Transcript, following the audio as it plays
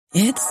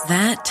It's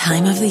that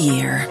time of the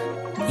year.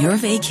 Your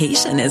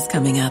vacation is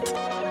coming up.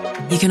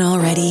 You can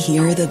already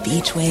hear the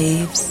beach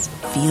waves,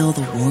 feel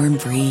the warm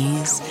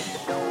breeze,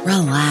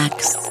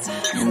 relax,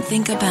 and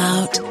think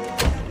about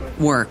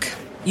work.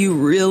 You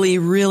really,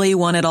 really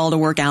want it all to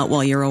work out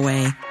while you're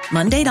away.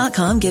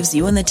 Monday.com gives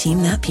you and the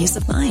team that peace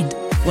of mind.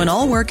 When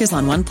all work is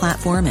on one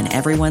platform and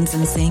everyone's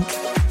in sync,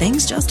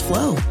 things just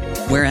flow.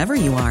 Wherever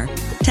you are,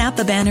 tap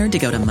the banner to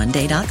go to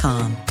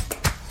Monday.com.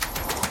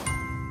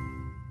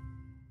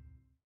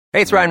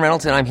 Hey, it's Ryan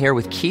Reynolds, and I'm here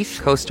with Keith,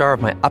 co-star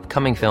of my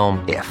upcoming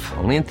film, If,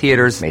 only in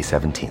theaters May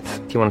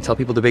 17th. Do you want to tell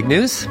people the big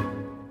news?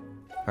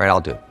 All right,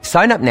 I'll do it.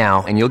 Sign up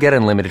now and you'll get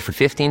unlimited for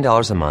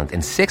 $15 a month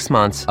and 6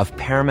 months of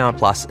Paramount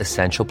Plus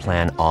Essential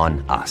Plan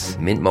on us.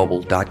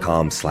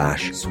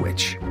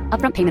 MintMobile.com/switch.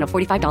 Upfront payment of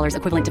 $45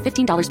 equivalent to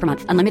 $15 per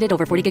month. Unlimited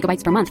over 40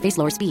 gigabytes per month. Face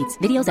lower speeds.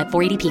 Videos at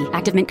 480p.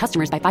 Active Mint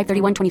customers by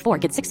 531.24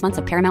 get 6 months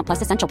of Paramount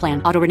Plus Essential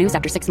Plan. Auto renews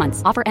after 6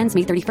 months. Offer ends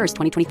May 31st,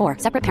 2024.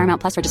 Separate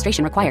Paramount Plus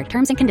registration required.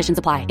 Terms and conditions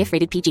apply if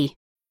rated PG.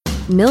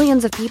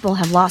 Millions of people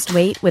have lost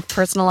weight with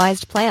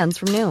personalized plans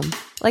from Noom.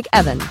 Like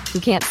Evan, who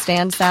can't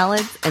stand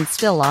salads and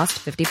still lost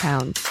 50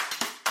 pounds.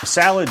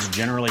 Salads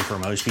generally for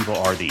most people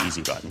are the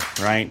easy button,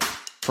 right?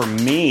 For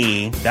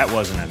me, that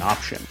wasn't an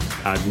option.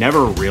 I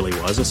never really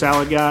was a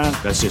salad guy.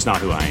 That's just not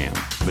who I am.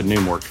 But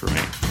Noom worked for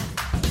me.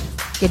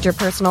 Get your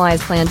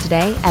personalized plan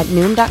today at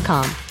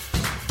Noom.com.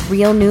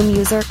 Real Noom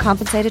user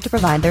compensated to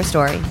provide their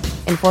story.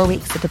 In 4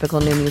 weeks, the typical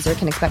Noom user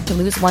can expect to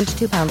lose 1 to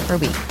 2 pounds per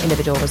week.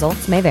 Individual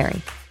results may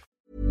vary.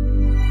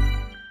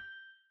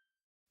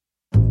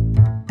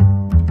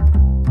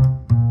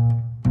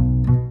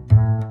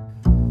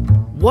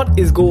 What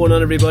is going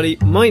on, everybody?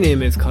 My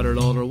name is Conor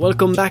Lawler.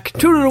 Welcome back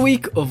to another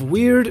week of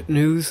Weird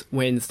News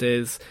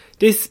Wednesdays.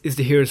 This is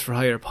the Heroes for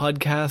Hire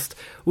podcast.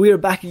 We are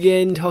back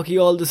again talking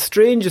all the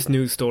strangest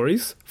news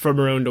stories from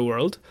around the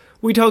world.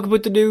 We talk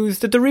about the news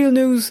that the real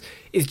news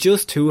is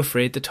just too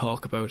afraid to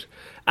talk about.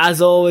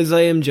 As always,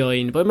 I am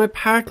joined by my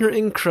partner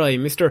in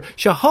crime, Mr.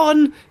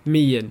 Sean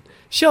Meehan.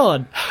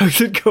 Sean,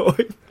 how's it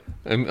going?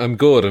 I'm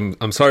good.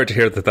 I'm sorry to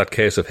hear that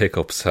case of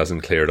hiccups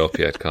hasn't cleared up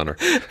yet, Connor.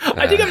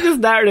 I think I've just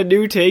started a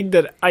new thing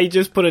that I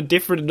just put a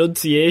different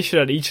enunciation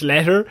on each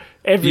letter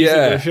every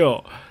single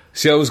show.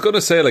 See, I was going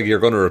to say, you're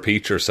going to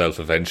repeat yourself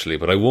eventually,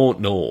 but I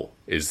won't know,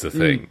 is the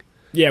thing.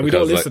 Yeah, we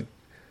don't listen.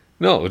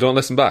 No, we don't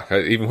listen back,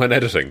 even when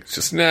editing. It's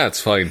just,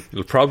 it's fine.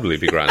 It'll probably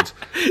be grand.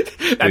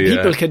 And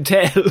people can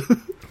tell.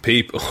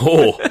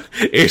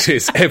 It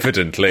is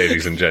evident,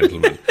 ladies and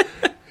gentlemen.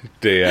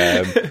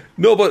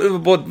 No,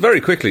 but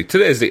very quickly,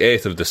 today is the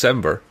 8th of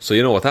December, so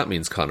you know what that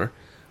means, Connor.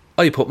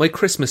 I put my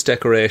Christmas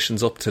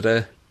decorations up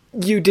today.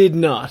 You did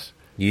not.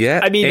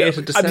 Yeah, I mean, 8th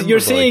of December, you're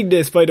saying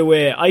this, by the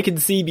way. I can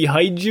see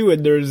behind you,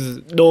 and there's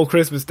no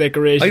Christmas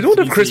decorations. I don't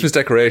have Christmas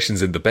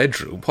decorations in the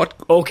bedroom. What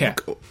kind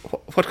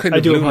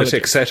of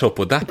lunatic setup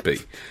would that be?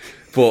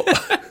 But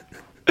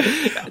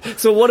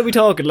so what are we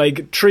talking?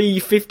 Like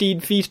 15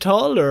 feet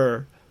tall,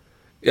 or?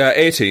 Yeah,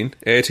 18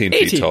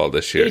 feet tall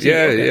this year. 18,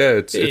 yeah, okay.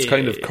 yeah, it's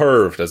kind of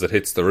curved as it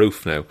hits the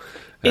roof now.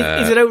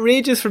 Is it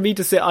outrageous for me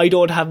to say I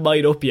don't have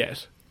mine up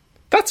yet?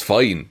 That's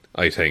fine,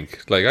 I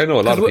think. I know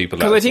a lot of people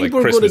that it's like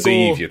Christmas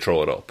Eve you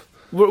throw it up.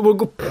 We'll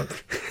go.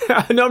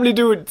 I normally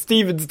do it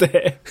Stephen's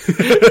Day.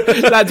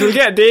 Lads, we'll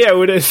get a day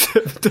out of this.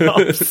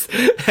 Tops.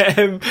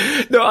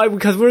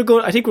 Because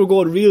I think we're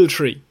going real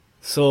tree.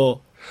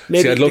 So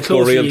maybe I'd love to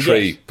go real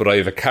tree, but I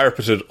have a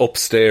carpeted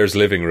upstairs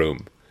living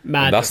room.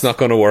 And that's not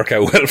going to work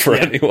out well for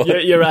anyone.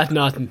 You're at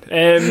nothing.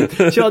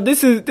 Sean,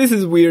 this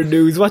is weird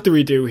news. What do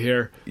we do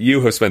here?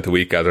 You have spent the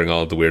week gathering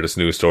all the weirdest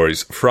news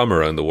stories from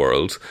around the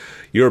world.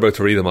 You're about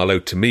to read them all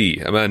out to me,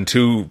 a man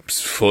too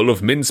full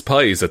of mince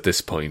pies at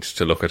this point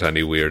to look at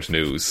any weird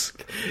news.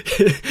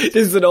 This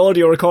is an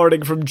audio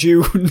recording from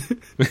June.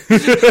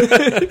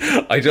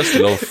 I just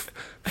love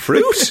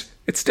fruit.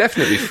 It's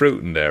definitely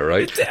fruit in there,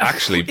 right?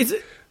 Actually,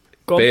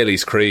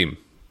 Bailey's cream.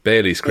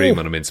 Bailey's cream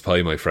on a mince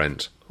pie, my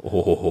friend.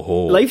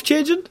 Life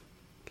changing?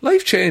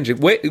 Life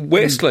changing,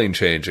 waistline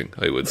changing,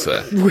 I would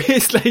say.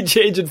 Waistline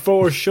changing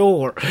for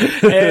sure.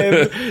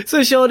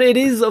 So Sean, it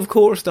is of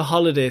course the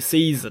holiday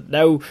season.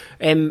 Now,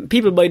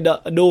 people might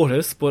not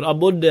notice, but on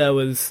Monday I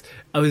was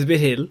a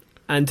bit ill,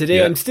 and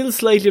today I'm still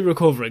slightly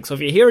recovering. So if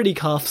you hear any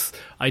coughs,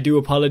 I do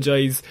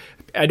apologise.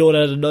 I know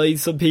that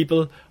annoys some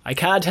people. I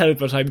can't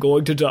help it. I'm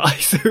going to die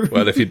soon.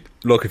 Well, if you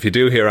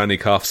do hear any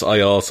coughs, I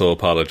also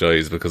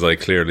apologise because I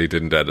clearly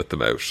didn't edit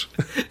them out.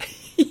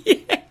 Yeah.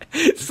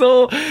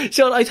 So,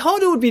 Sean, I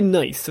thought it would be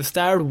nice to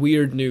start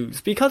weird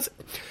news because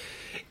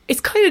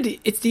it's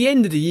the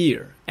end of the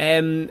year,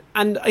 and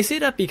I say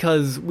that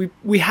because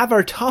we have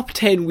our top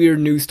 10 weird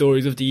news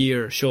stories of the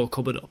year show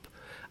coming up,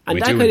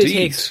 and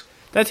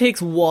that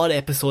takes one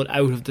episode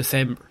out of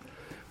December,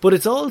 but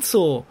it's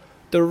also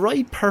the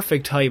right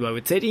perfect time, I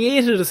would say, the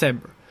 8th of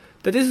December,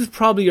 that this is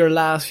probably your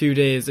last few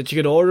days that you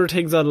can order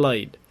things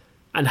online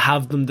and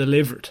have them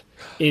delivered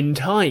in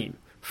time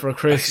for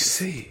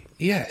Christmas. I see.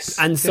 Yes.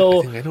 And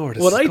so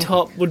what I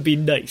thought would be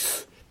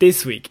nice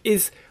this week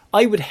is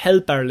I would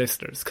help our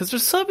listeners, because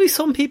there's probably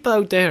some people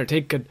out there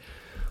thinking,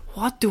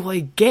 what do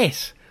I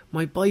get?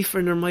 my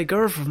boyfriend or my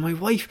girlfriend, my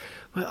wife,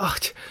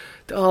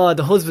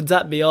 the husband's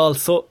at me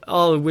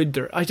all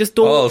winter. I just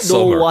don't know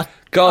summer. what.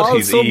 God, all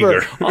he's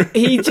summer.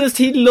 eager.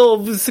 He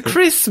loves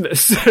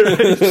Christmas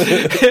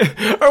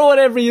or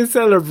whatever you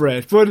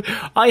celebrate. But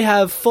I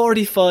have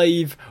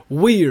 45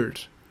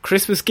 weird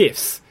Christmas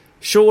gifts,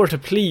 sure to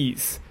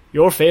please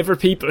your favourite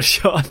people,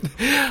 Sean.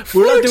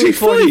 We're not doing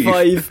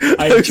 45.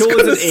 I've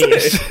chosen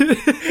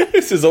 8.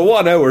 This is a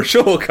 1 hour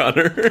show,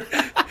 Connor.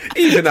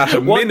 Even at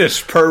a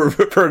minute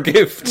per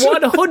gift.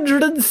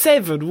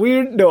 107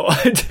 weird. No,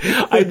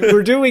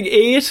 we're doing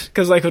 8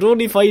 because I could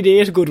only find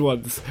 8 good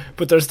ones,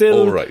 but they're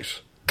still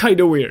kind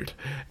of weird.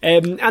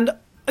 And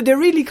they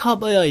really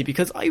caught my eye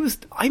because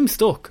I'm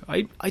stuck.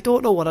 I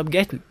don't know what I'm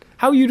getting.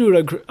 How are you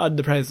doing on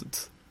the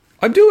presents?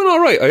 I'm doing all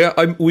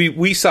right.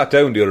 We sat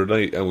down the other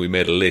night and we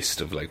made a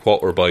list of like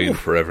what we're buying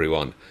for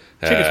everyone.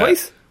 Check it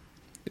twice.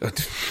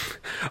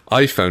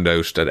 I found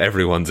out that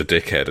everyone's a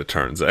dickhead. It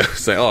turns out.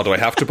 It's like, do I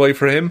have to buy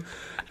for him?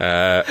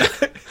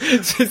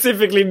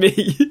 Specifically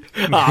me.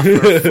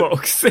 For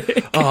fuck's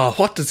sake.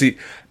 What does he?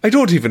 I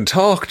don't even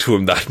talk to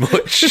him that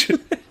much.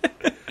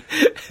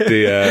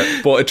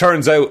 But it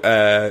turns out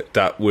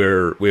that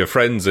we have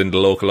friends in the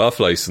local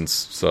off license,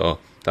 so.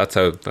 That's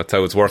how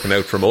it's working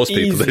out for most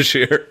people this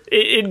year.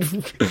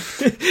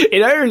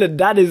 In Ireland,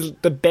 that is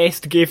the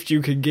best gift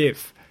you can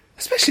give.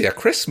 Especially at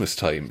Christmas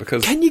time,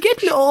 because... Can you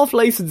get an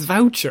off-licence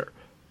voucher?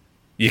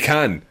 You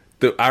can.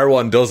 The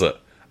R1 does it,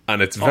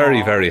 and it's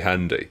very, very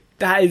handy.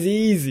 That is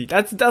easy.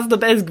 That's the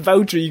best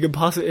voucher you can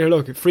possibly... Here,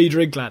 look, free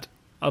drink, lad.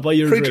 I'll buy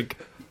you a drink.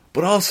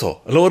 But also,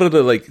 a lot of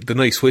the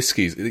nice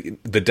whiskies,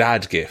 the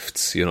dad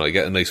gifts, you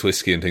get a nice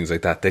whiskey and things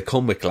like that, they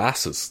come with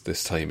glasses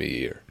this time of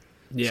year.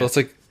 Yeah. So it's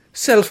like...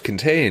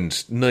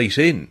 self-contained night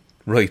in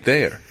right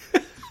there.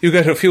 You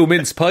get a few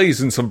mince pies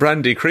and some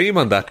brandy cream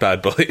on that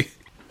bad boy.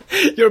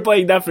 You're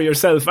buying that for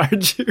yourself,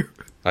 aren't you?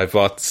 I've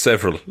bought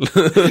several.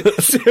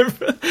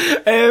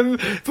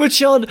 But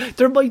Sean,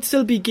 there might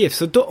still be gifts,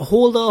 so don't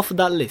hold off on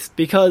that list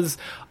because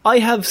I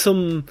have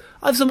some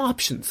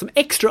options, some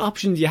extra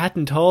options you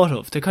hadn't thought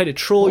of to kind of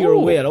throw your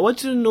way. And I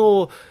want you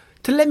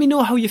to let me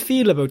know how you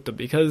feel about them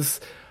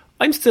because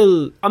I'm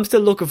still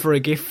looking for a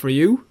gift for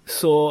you,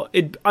 so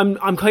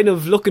I'm kind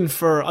of looking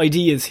for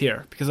ideas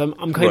here because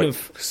I'm kind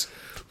of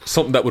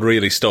something that would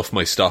really stuff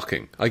my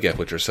stocking. I get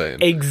what you're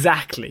saying.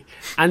 Exactly.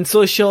 And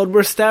so Sean,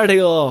 we're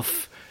starting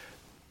off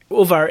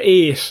of our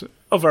 8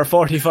 of our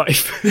 45.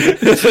 What's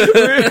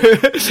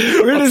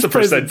the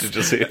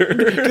percentages here?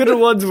 The other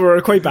ones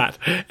were quite bad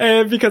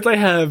because I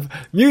have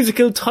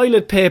musical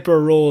toilet paper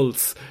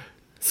rolls.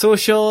 So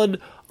Sean,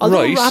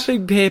 although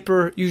wrapping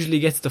paper usually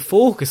gets the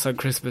focus on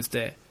Christmas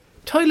Day,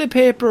 toilet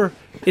paper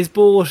is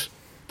both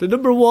the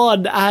number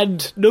 1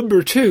 and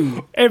number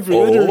 2 every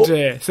other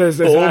day, says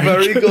this arc.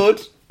 Very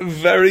good.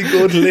 Very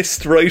good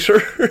list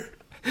writer.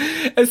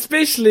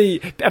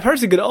 Especially, a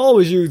person can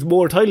always use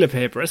more toilet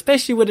paper,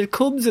 especially when it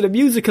comes in a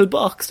musical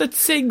box that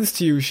sings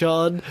to you,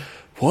 Sean.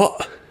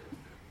 What?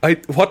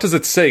 What does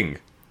it sing?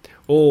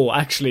 Oh,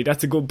 actually,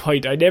 that's a good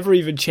point. I never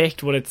even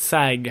checked what it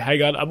sang.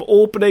 Hang on, I'm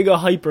opening a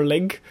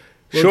hyperlink.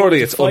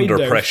 Surely it's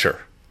Under Pressure.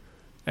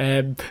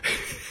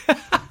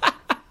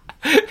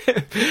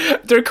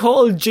 They're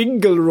called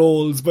jingle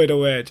rolls, by the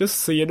way, just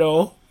so you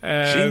know.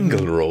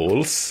 Jingle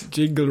rolls?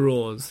 Jingle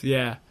rolls,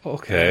 yeah.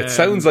 Okay, it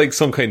sounds like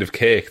some kind of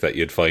cake that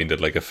you'd find at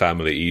like a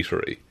family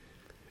eatery.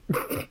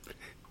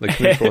 Like,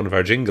 make one of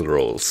our jingle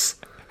rolls.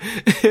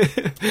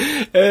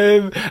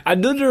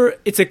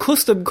 It's a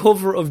custom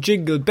cover of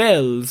Jingle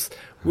Bells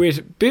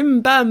with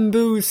Bim Bam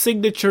Boo's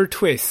signature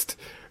twist.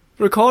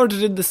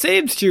 Recorded in the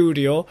same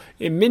studio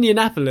in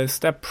Minneapolis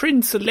that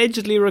Prince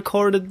allegedly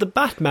recorded the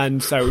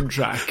Batman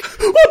soundtrack.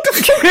 What the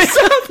fuck does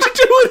that have to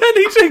do with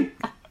anything?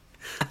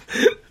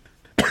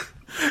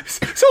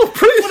 So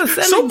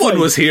Prince, someone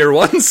was here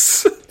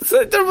once.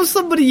 So there was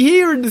somebody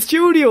here in the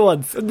studio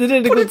once, and they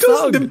did a good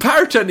song. But it doesn't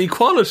impart any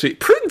quality.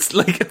 Prince,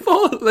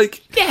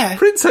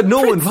 Prince had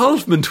no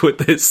involvement with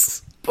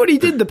this. But he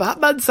did the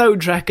Batman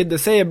soundtrack in the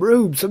same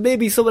room, so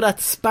maybe some of that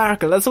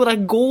sparkle, and some of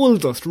that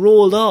gold dust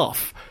rolled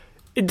off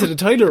into the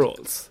toilet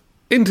rolls.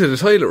 Into the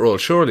toilet roll,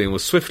 surely, and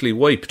was swiftly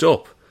wiped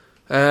up.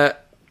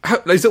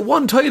 Is it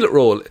one toilet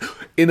roll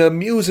in a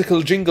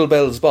musical Jingle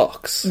Bells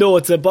box? No,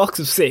 it's a box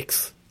of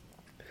 6.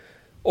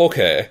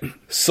 Okay,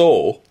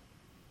 so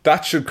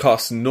that should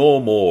cost no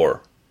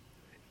more.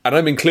 And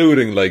I'm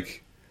including,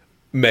 like,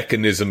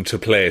 mechanism to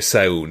play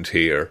sound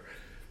here.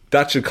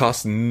 That should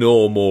cost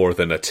no more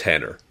than a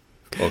tenner.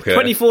 Okay?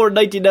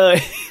 $24.99.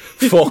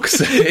 Fuck's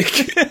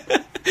sake.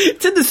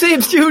 It's in the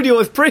same studio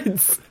as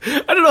Prince.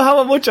 I don't know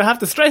how much I have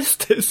to stress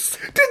this.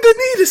 Did they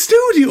need a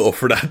studio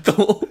for that,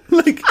 though?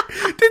 Like,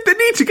 did they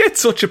need to get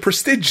such a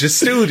prestigious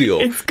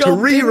studio to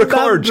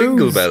re-record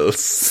Jingle Bells?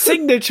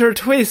 Signature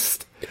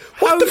twist.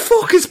 What the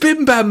fuck is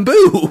Bim Bam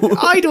Boo?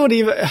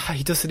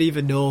 He doesn't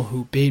even know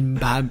who Bim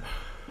Bam.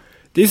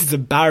 This is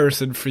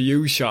embarrassing for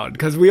you, Sean,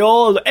 because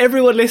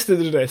everyone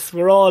listening to this,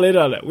 we're all in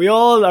on it. We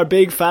all are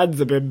big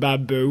fans of Bim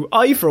Bam Boo.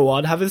 I, for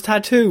one, have his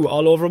tattoo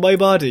all over my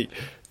body.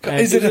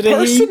 Is it a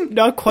person?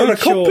 Not quite or a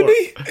sure.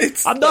 company?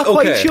 I'm not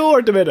quite sure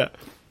at the minute.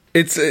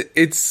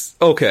 It's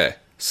okay.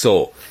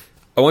 So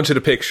I want you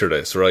to picture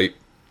this, right?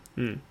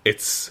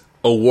 It's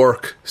a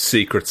work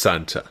Secret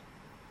Santa.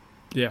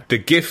 Yeah. The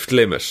gift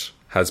limit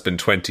has been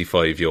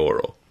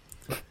 €25.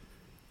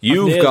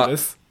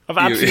 I've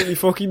absolutely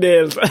fucking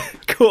nailed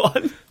it. Go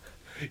on.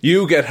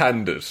 You get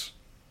handed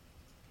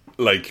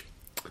like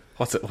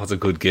what's a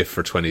good gift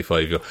for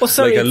 €25? Oh,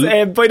 sorry.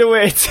 By the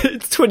way, it's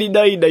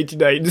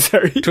 $29.99.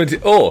 Sorry.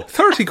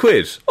 30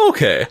 quid.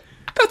 Okay,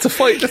 that's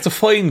a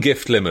fine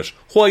gift limit.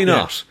 Why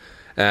not?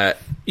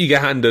 You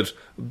get handed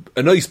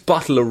a nice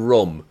bottle of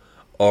rum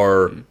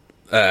or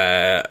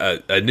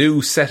a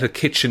new set of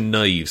kitchen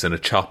knives and a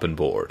chopping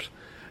board,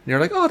 and you're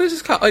like,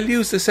 I'll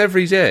use this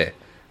every day.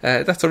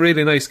 That's a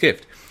really nice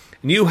gift.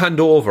 And you hand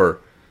over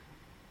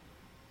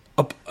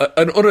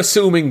an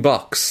unassuming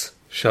box,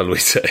 shall we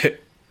say.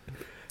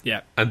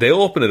 Yeah. And they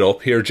open it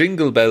up, hear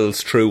jingle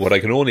bells through what I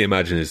can only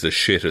imagine is the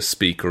shittest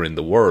speaker in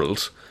the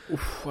world.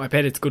 Oof, I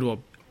bet it's a good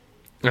one.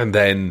 And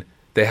then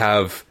they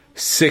have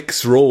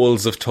 6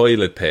 rolls of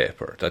toilet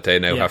paper that they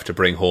now have to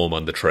bring home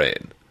on the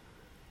train.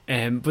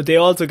 But they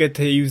also get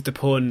to use the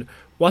pun,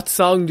 what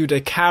song do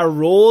the car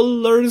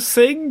rollers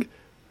sing?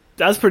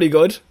 That's pretty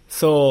good.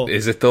 So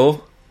is it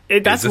though?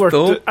 That's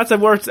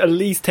worth at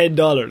least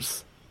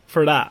 $10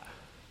 for that.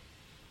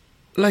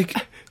 Like,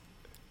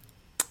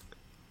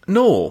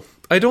 no,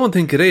 I don't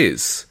think it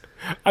is.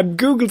 I'm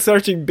Google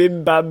searching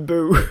Bim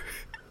Bamboo.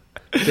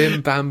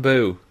 Bim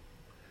Bamboo.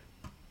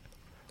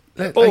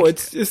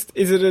 It's just,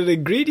 is it an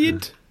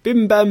ingredient?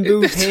 Bim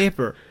Bamboo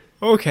paper.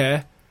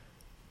 Okay.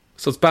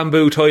 So it's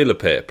bamboo toilet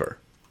paper.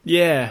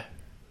 Yeah.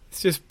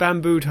 It's just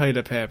bamboo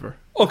toilet paper.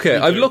 Okay,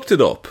 I've looked it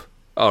up.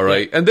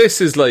 Alright. Yeah. And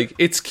this is like,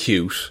 it's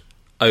cute,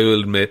 I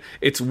will admit.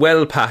 It's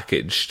well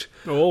packaged.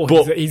 Oh,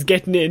 but he's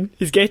getting in.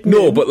 He's getting in.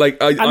 No, but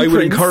like, I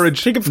would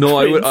encourage... Think of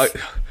Prince.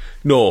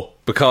 No,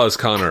 because,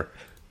 Connor,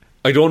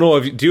 I don't know,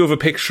 do you have a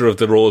picture of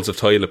the rolls of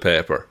toilet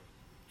paper?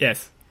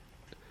 Yes.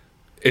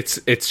 It's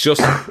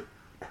just...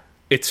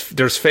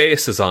 there's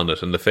faces on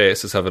it, and the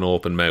faces have an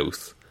open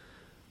mouth.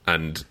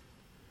 And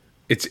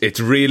it's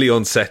really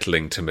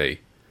unsettling to me.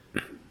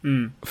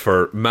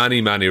 For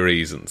many, many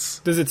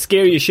reasons. Does it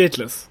scare you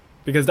shitless?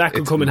 Because that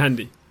could come in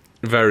handy.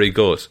 Very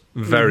good.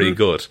 Very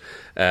good.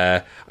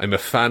 I'm a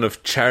fan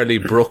of Charlie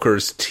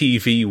Brooker's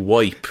TV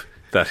wipe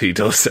that he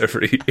does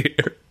every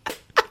year.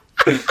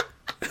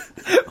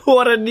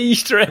 What a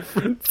niche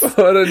reference.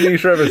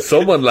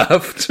 Someone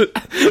laughed.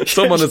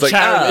 Someone is like,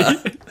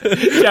 Charlie.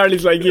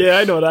 Charlie's like, yeah,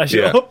 I know that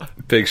show. Yeah.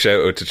 Big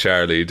shout out to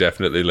Charlie. He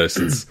definitely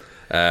listens.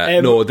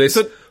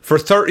 For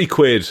 30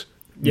 quid,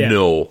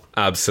 no,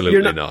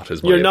 absolutely not.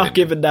 You're not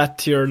giving that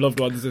to your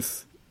loved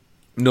ones.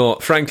 No,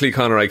 frankly,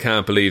 Connor, I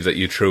can't believe that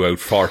you threw out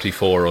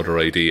 44 other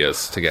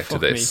ideas to get to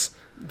this.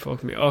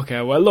 Fuck me.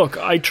 Okay, well, look,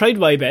 I tried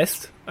my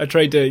best. I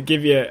tried to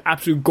give you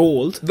absolute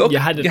gold. Look, you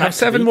have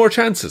 7 more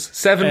chances.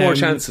 7 more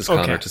chances,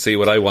 Connor, to see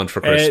what I want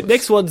for Christmas.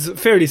 Next one's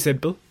fairly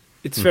simple.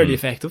 It's fairly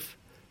effective.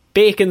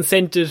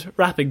 Bacon-scented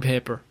wrapping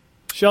paper.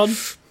 Sean?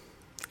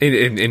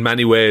 In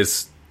many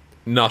ways,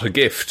 not a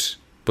gift,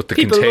 but the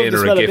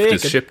container a gift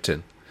is shipped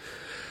in.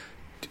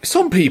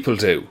 Some people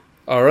do,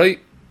 alright?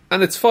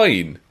 And it's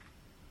fine.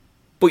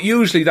 But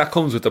usually that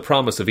comes with the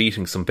promise of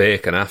eating some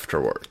bacon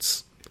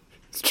afterwards.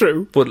 It's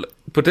true.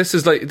 But this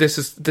is a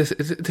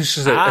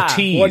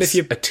tease.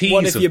 A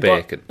tease of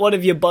bacon. What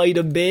if you buy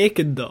the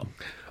bacon though?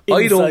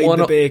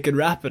 The bacon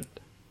wrapping.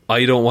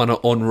 I don't want to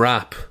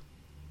unwrap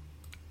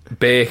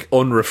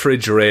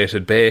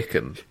unrefrigerated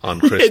bacon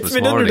on Christmas morning. It's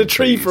been under the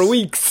tree for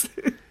weeks.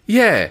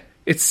 Yeah,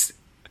 it's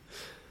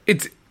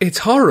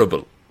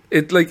horrible.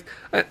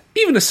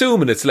 Even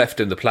assuming it's left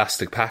in the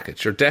plastic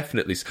package, you're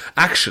definitely...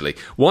 Actually,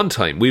 one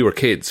time we were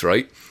kids,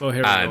 right? Oh,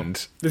 here we go.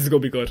 This is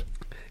going to be good.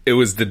 It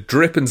was the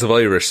drippings of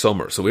Irish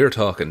summer, so we were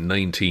talking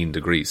 19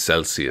 degrees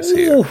Celsius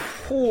here.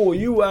 Oh,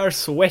 you are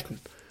sweating.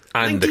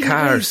 And the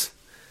car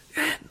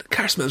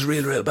smells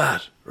real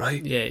bad,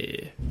 right?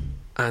 Yeah.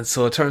 And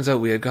so it turns out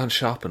we had gone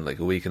shopping like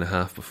a week and a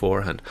half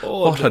beforehand.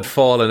 What had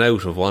fallen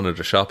out of one of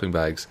the shopping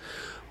bags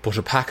but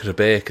a packet of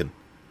bacon.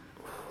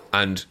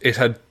 And it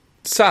had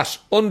sat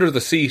under the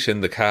seat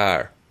in the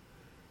car,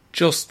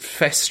 just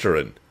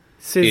festering.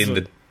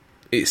 Sizzling,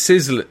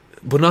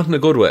 but not in a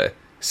good way.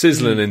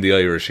 Sizzling in the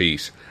Irish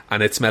heat.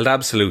 And it smelled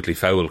absolutely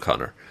foul,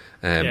 Connor.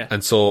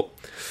 And so,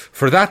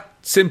 for that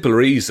simple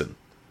reason,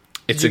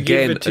 it's Did you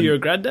again... give it to your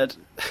granddad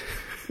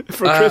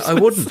for Christmas? I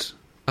wouldn't.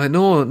 I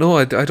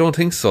don't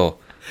think so.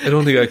 I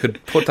don't think I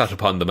could put that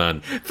upon the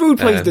man. Food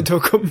poisoning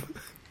took him.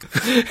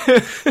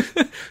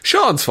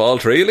 Sean's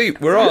fault, really.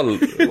 We're all...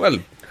 Well...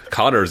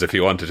 Connor's, if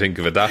you want to think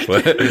of it that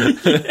way.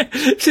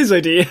 It's his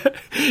idea.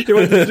 He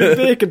wanted to do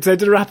bacon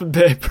scented wrapping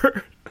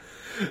paper.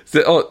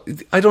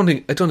 I don't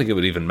think it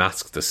would even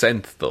mask the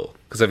scent though,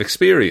 because I've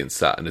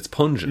experienced that and it's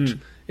pungent.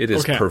 It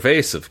is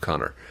pervasive,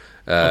 Connor.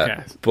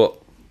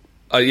 But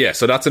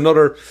so that's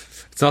another.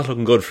 It's not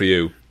looking good for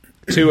you.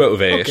 2 out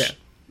of 8. Okay.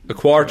 A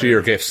quarter of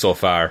your gifts so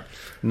far,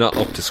 not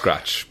up to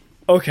scratch.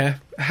 Okay,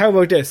 how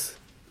about this?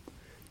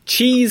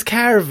 Cheese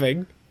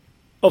carving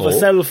of a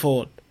cell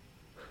phone.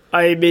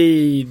 I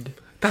mean...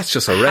 That's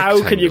just a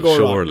rectangle, how can you go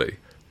surely. wrong?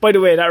 By the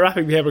way, that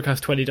wrapping paper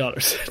costs $20.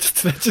 Just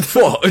to mention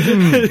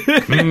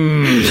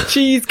What?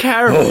 Cheese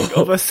carving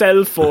of a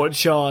cell phone,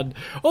 Sean.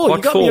 Oh, What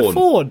you got me a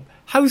phone.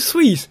 How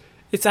sweet.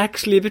 It's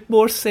actually a bit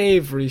more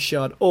savoury,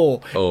 Sean.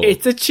 Oh,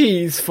 it's a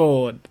cheese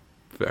phone.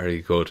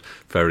 Very good,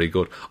 very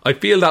good. I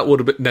feel that would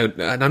have been... Now,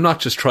 and I'm not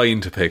just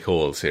trying to pick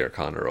holes here,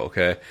 Connor,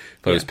 okay?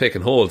 If I was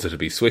picking holes, it'd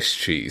be Swiss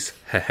cheese.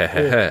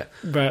 But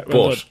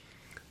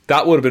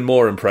that would have been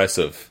more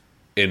impressive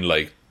in,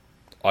 like,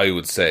 I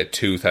would say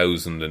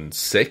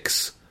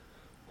 2006,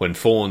 when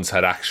phones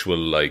had actual,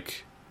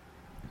 like,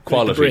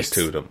 qualities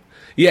to them.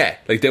 Yeah,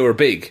 like they were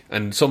big,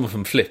 and some of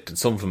them flipped, and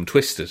some of them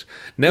twisted.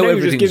 Now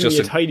everything's just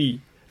a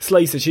tiny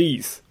slice of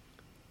cheese.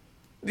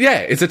 Yeah,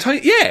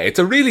 it's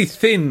a really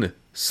thin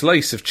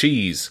slice of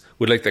cheese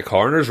with like the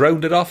corners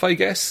rounded off, I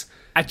guess.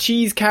 A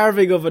cheese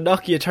carving of a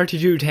Nokia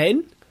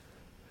 3210?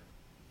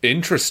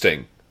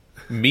 Interesting.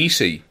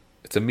 Meaty.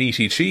 It's a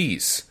meaty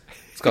cheese.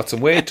 It's got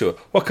some weight to it.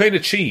 What kind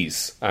of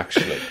cheese,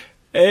 actually?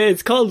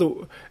 It's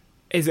called...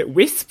 Is it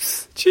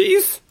Wisps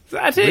cheese? Is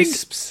that a thing?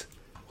 Wisps?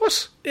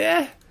 What?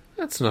 Yeah.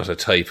 That's not a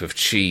type of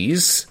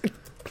cheese.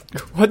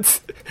 What's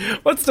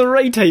the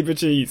right type of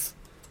cheese?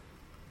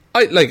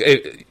 I like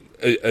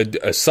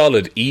a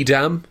solid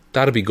Edam.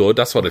 That'd be good.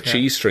 That's what a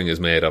cheese string is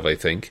made of, I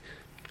think.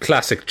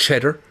 Classic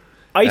cheddar.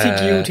 I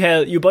think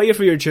you buy it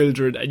for your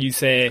children and you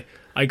say,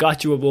 I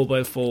got you a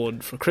mobile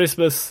phone for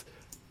Christmas.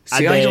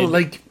 See, I don't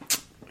like...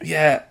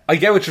 Yeah, I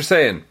get what you're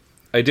saying.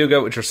 I do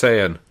get what you're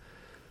saying.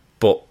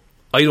 But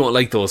I don't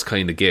like those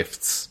kind of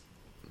gifts.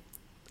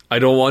 I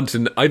don't want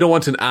an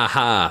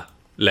aha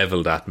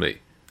levelled at me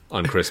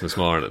on Christmas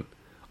morning.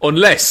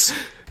 Unless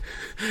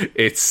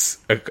it's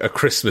a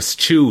Christmas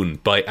tune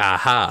by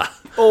Aha.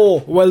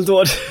 Oh, well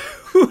done.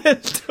 Well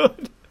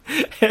done.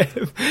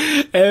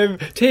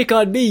 Take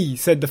On Me,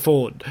 said the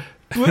phone.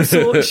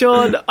 So,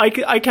 Sean, I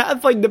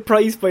can't find the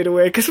price, by the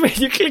way, because when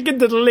you click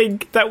into the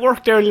link that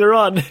worked earlier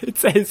on, it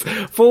says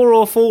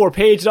 404,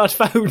 page not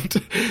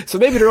found. So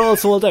maybe they're all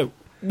sold out.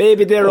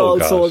 Maybe they're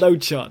sold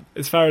out, Sean,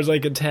 as far as I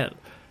can tell.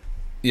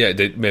 Yeah,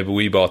 maybe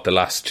we bought the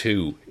last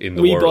two in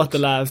the world. We bought the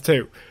last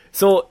two.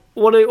 So,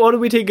 what are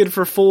we thinking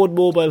for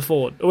mobile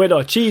phone? Oh, wait,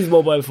 no, cheese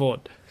mobile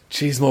phone.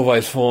 Cheese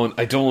mobile phone,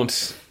 I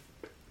don't...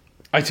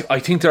 I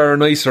think there are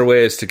nicer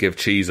ways to give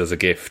cheese as a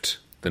gift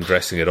than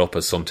dressing it up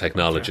as some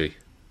technology.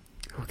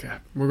 Okay,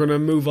 we're going to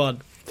move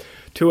on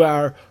to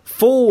our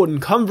phone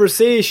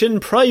conversation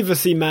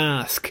privacy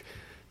mask.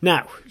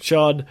 Now,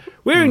 Sean,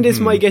 wearing this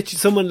might get you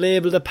someone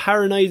labelled a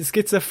paranoid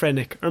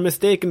schizophrenic or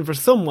mistaken for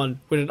someone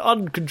with an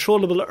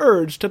uncontrollable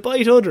urge to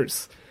bite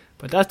others.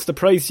 But that's the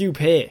price you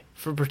pay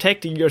for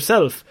protecting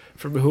yourself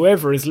from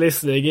whoever is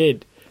listening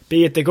in,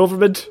 be it the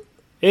government,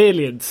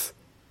 aliens,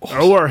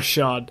 or worse,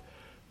 Sean.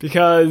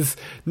 Because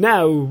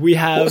now we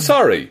have... Oh,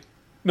 sorry.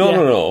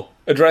 No.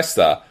 Address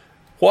that.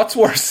 What's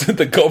worse than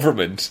the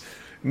government?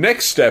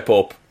 Next step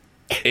up,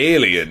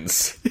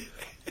 aliens.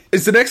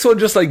 Is the next one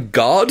just like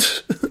God?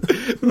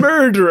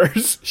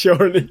 Murderers,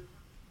 surely.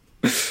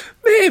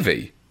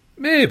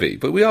 Maybe,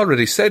 but we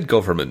already said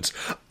government.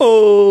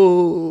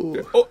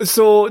 Oh,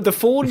 so the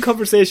phone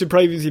conversation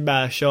privacy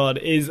mask, Sean,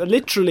 is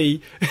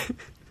literally...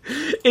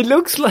 It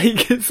looks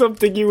like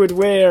something you would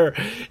wear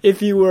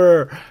if you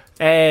were...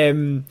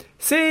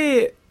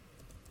 say,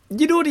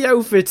 you know the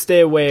outfits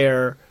they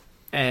wear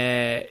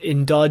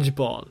in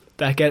dodgeball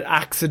that get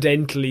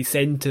accidentally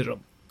sent to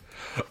them?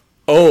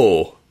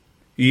 Oh,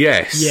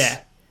 yes. Yeah.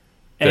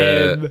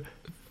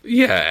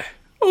 Yeah.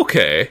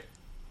 Okay.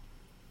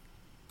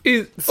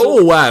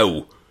 Oh,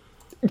 wow.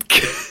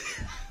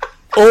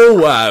 Oh,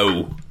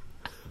 wow.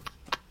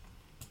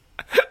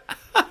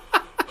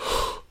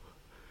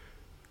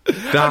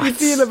 How do you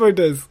feel about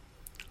this?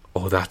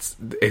 Oh,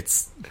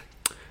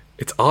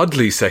 it's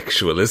oddly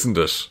sexual, isn't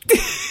it?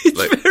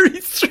 It's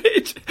very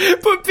strange.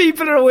 But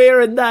people are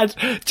wearing that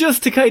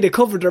just to kind of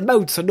cover their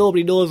mouth so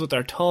nobody knows what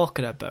they're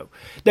talking about.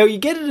 Now, you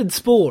get it in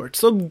sport.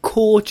 Some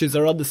coaches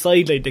are on the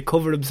sideline to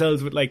cover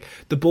themselves with like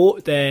the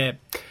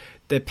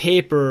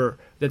paper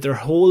that they're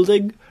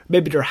holding,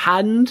 maybe their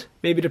hand,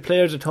 maybe the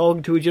players are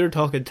talking to each other,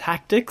 talking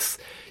tactics.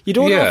 You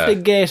don't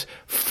often get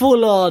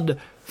full-on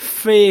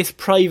face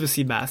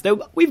privacy masks. Now,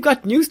 we've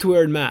gotten used to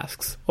wearing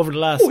masks over the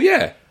last... Oh,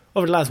 yeah.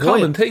 Over the last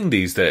common thing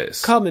these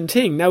days. Common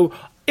thing. Now,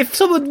 if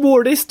someone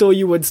wore this, though,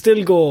 you would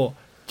still go,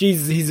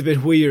 Jesus, he's a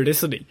bit weird,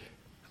 isn't he?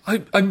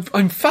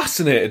 I'm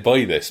fascinated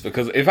by this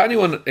because if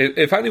anyone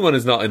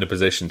is not in a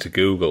position to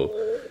Google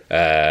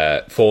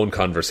phone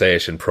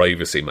conversation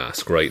privacy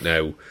mask right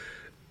now,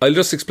 I'll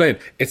just explain.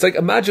 It's like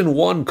imagine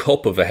one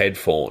cup of a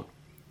headphone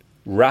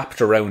wrapped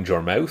around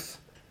your mouth,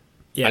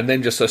 and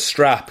then just a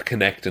strap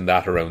connecting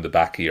that around the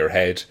back of your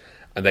head,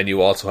 and then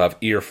you also have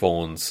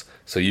earphones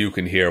so you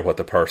can hear what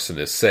the person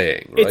is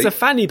saying, right? It's a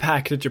fanny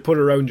pack that you put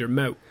around your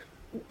mouth.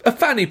 A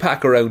fanny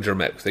pack around your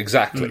mouth,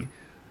 exactly.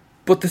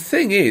 But the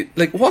thing is,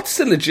 like, what's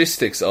the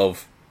logistics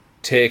of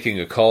taking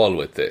a call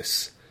with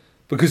this?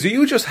 Because do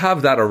you just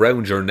have that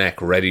around your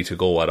neck ready to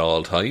go at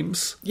all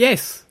times?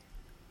 Yes.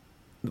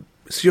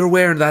 So you're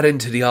wearing that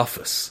into the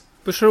office.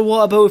 But sure,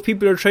 what about if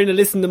people are trying to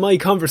listen to my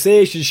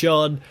conversation,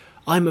 Sean?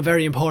 I'm a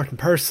very important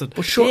person.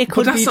 Well, sure, they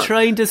could be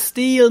trying to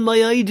steal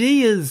my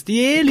ideas.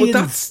 The aliens. But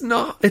that's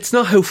not. It's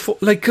not how.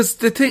 Because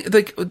the thing,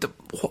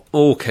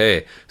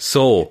 okay,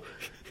 so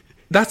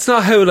that's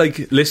not how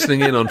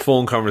listening in on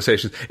phone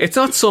conversations. It's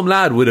not some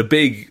lad with a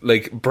big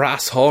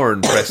brass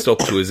horn pressed up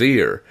to his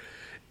ear.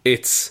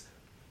 It's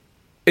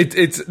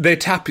they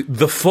tap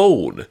the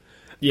phone,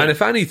 and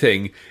if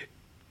anything,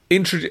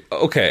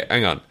 okay,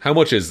 hang on. How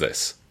much is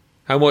this?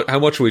 How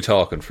much are we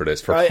talking for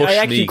this? For I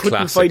actually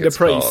couldn't find the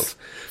price.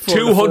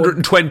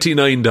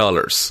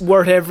 $229.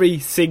 Worth every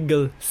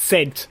single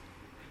cent.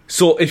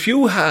 So if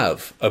you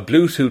have a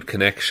Bluetooth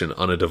connection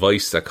on a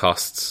device that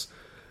costs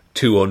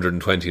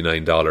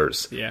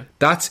 $229,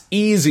 that's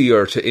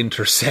easier to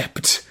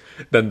intercept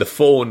than the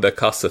phone that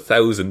costs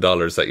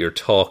 $1,000 that you're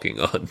talking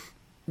on.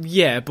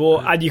 Yeah,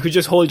 and you could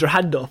just hold your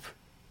hand up.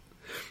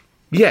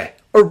 Yeah,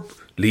 or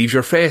leave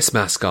your face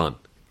mask on.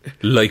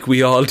 Like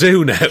we all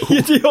do now.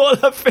 They all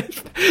have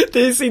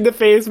they've seen the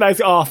face mask.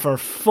 Oh, for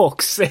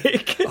fuck's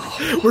sake.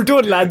 We're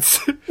done, lads.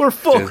 We're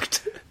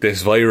fucked.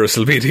 This virus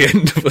will be the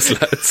end of us,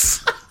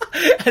 lads.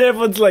 And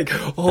everyone's like,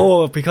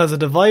 oh, because of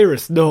the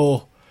virus.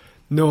 No,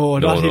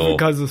 not even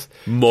because of...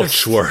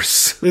 Much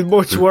worse. It's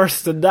much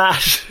worse than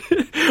that.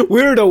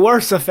 We're the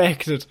worst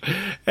affected.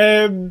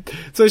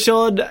 So,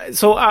 Sean,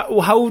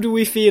 how do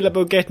we feel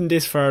about getting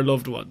this for our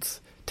loved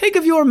ones? Think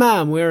of your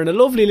mum wearing a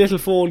lovely little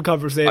phone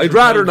conversation. I'd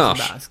rather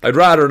not. I'd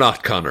rather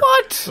not, Connor.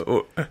 What?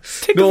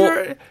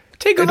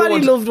 Think of any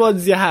loved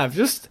ones you have.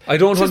 I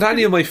don't want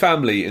any of my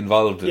family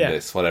involved in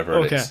this,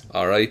 whatever it is.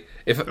 All right?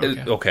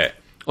 Okay.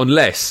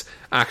 Unless,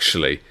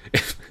 actually,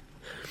 if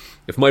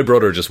my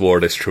brother just wore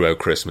this throughout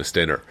Christmas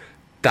dinner,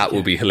 that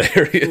would be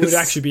hilarious. It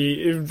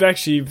would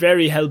actually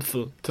very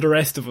helpful to the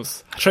rest of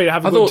us. Try to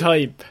have a good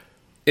time.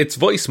 It's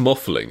voice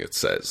muffling, it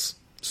says.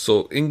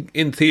 So,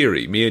 in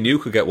theory, me and you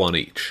could get one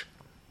each.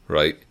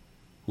 Right,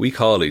 we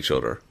call each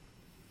other,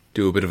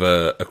 do a bit of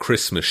a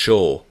Christmas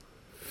show.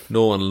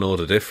 No one will know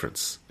the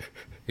difference,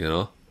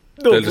 they'll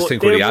just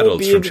think we're the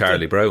adults from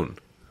Charlie Brown.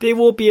 They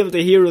won't be able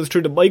to hear us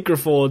through the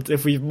microphones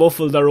if we've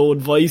muffled our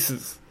own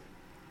voices.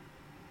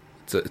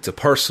 It's a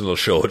personal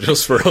show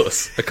just for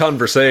us. A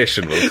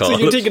conversation, we'll call it. So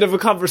you're thinking of a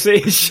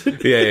conversation?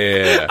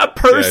 Yeah. A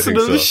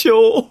personal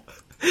show.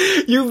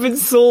 You've been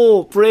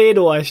so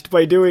brainwashed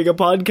by doing a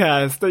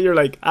podcast that you're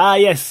like,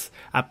 yes,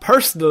 a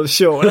personal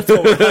show. That's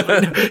what we're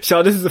having.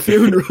 Sean, this is a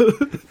funeral.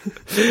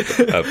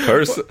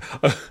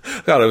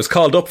 God, I was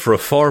called up for a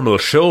formal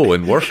show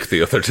in work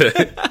the other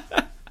day.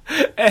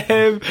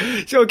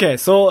 Okay,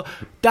 so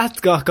that's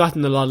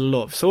gotten a lot of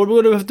love. So we're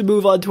going to have to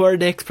move on to our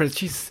next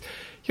present. Jeez,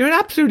 you're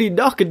absolutely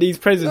knocking these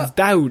presents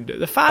down.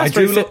 The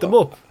faster I set them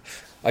up.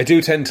 I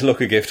do tend to look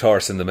a gift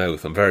horse in the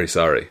mouth. I'm very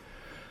sorry.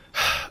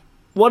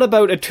 What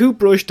about a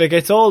toothbrush that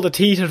gets all the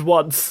teeth at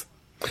once?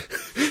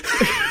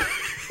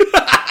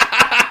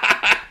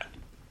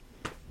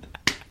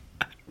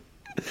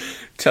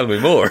 Tell me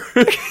more.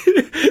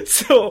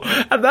 So,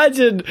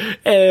 imagine,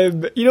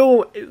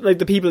 like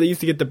the people that used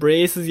to get the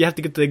braces, you have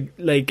to get the,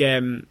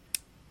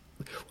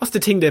 what's the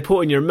thing they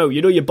put in your mouth?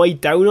 You bite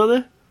down on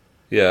it?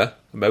 Yeah,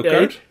 a mouth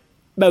guard?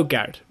 Mouth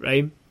guard,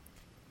 right?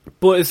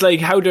 But it's like,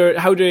 how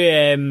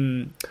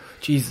do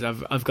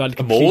Jesus, I've got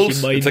a mold?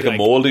 It's like a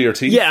mold of your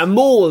teeth? Yeah, a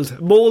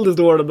mold. Mold is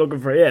the word I'm looking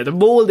for, yeah. The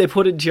mold they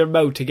put into your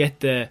mouth to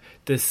get the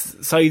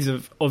size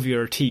of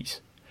your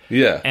teeth.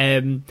 Yeah.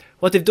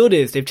 What they've done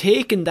is they've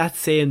taken that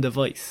same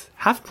device,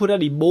 haven't put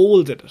any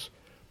mould in it,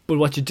 but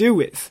what you do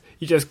is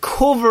you just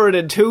cover it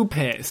in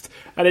toothpaste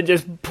and then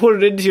just put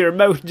it into your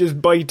mouth and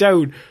just bite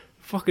down.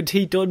 Fucking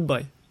teeth done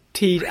by.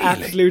 Teeth really?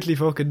 Absolutely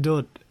fucking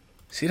done.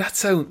 See, that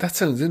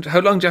sounds interesting.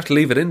 How long do you have to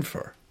leave it in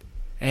for?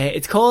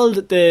 It's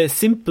called the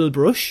Simple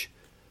Brush.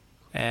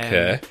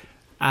 Okay.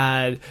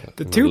 And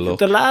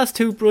the last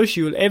toothbrush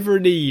you'll ever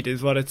need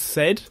is what it's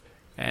said.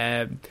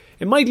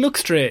 It might look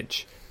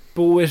strange,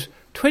 but with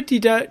 20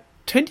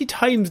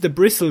 times the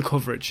bristle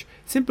coverage,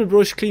 Simple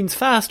Brush cleans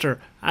faster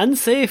and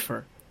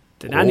safer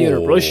than any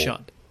other brush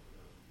shot.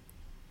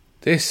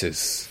 This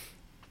is...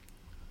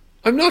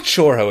 I'm not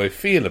sure how I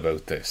feel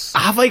about this.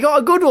 Have I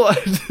got a good one?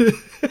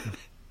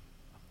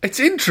 It's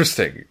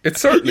interesting.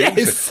 It's certainly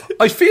interesting.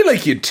 I feel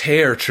like you'd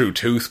tear through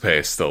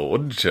toothpaste though,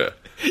 wouldn't you?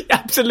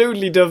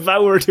 Absolutely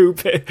devour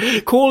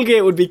toothpaste.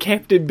 Colgate would be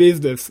kept in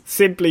business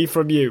simply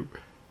from you.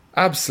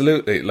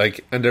 Absolutely.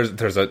 And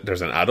there's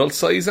an adult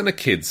size and a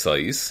kid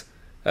size.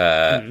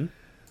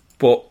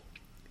 But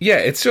yeah,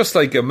 it's just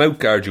like a mouth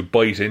guard you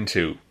bite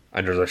into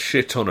and there's a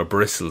shit ton of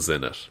bristles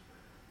in it.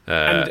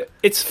 And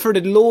it's for the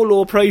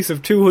low price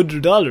of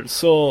 $200.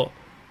 So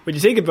when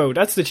you think about it,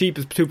 that's the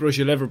cheapest toothbrush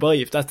you'll ever buy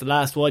if that's the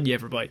last one you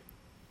ever buy.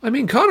 I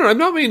mean, Connor, I'm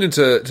not meaning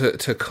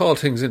to call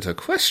things into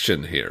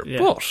question here,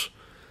 but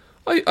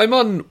I'm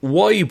on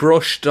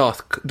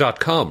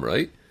ybrush.com,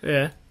 right?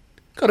 Yeah.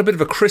 Got a bit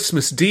of a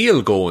Christmas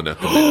deal going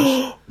at the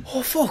minute.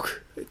 Oh,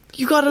 fuck.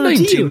 You got a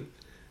deal?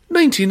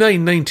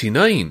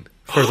 $99.99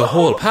 for the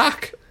whole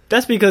pack.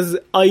 That's because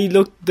I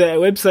looked the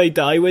website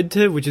that I went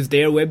to, which is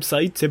their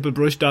website,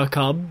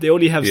 simplebrush.com. They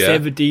only have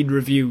 17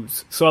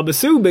 reviews. So I'm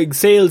assuming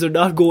sales are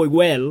not going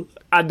well,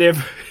 and they're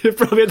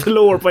probably at the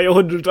lower by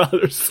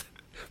 $100.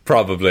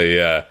 Probably,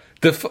 yeah.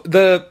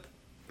 The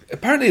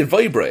apparently it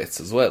vibrates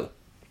as well.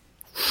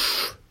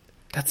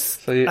 That's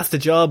the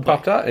job.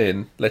 Pop that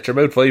in, let your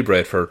mouth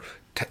vibrate for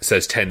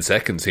says 10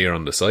 seconds here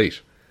on the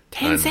site.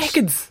 10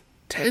 seconds.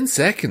 10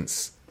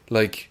 seconds.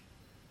 Like,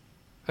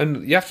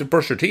 and you have to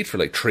brush your teeth for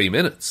like 3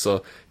 minutes.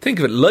 So think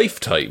of it,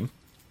 lifetime.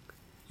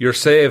 You're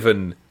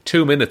saving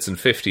 2 minutes and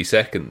 50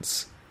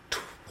 seconds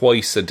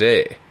twice a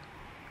day.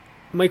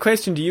 My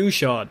question to you,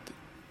 Sean,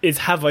 is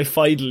have I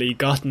finally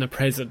gotten a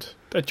present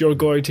that you're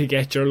going to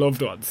get your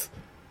loved ones?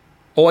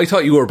 Oh, I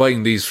thought you were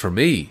buying these for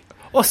me.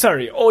 Oh,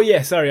 sorry. Oh,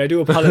 yeah, sorry. I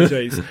do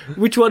apologise.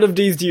 Which one of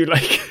these do you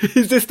like?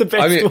 Is this the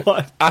best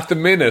one? At the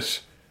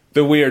minute,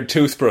 the weird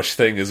toothbrush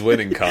thing is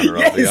winning, Conor,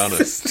 I'll be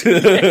honest.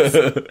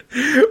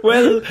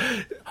 Well,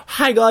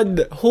 hang on.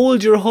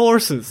 Hold your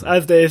horses,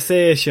 as they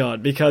say,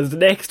 Sean, because the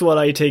next one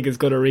I think is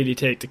going to really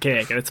take the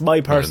cake, and it's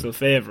my personal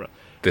favourite.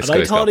 This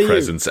guy's got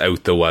presents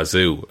out the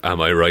wazoo.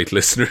 Am I right,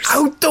 listeners?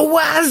 Out the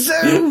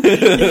wazoo!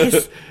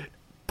 Yes.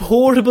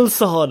 Portable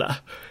sauna.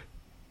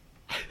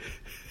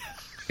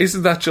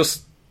 Isn't that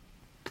just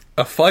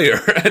a fire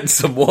and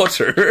some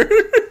water?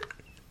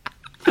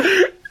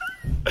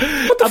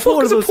 What the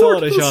fuck is a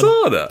portable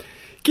sauna?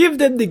 Give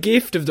them the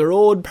gift of their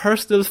own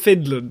personal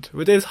Finland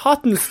with this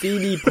hot and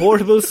steamy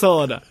portable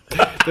sauna.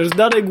 There's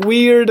nothing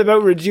weird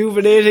about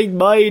rejuvenating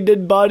mind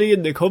and body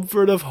in the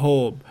comfort of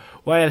home,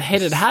 while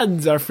head and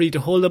hands are free to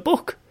hold a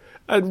book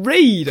and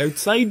read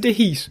outside the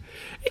heat.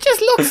 It just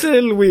looks a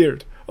little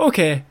weird.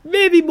 Okay,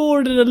 maybe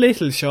more than a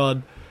little,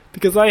 Sean,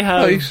 because I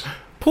have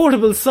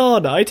portable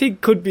sauna. I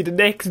think could be the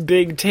next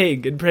big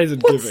thing in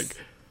present giving.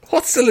 How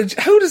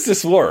does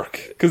this work?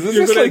 Because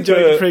you're going to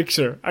enjoy the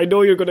picture. I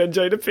know you're going to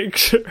enjoy the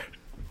picture.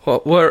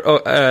 What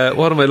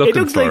am I looking for? It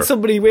looks like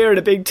somebody wearing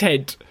a big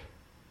tent.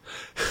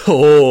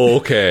 Oh,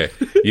 okay.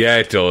 Yeah,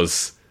 it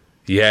does.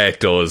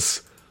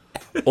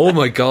 Oh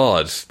my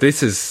God,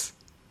 this is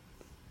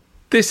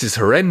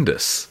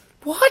horrendous.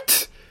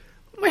 What?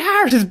 My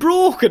heart is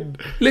broken.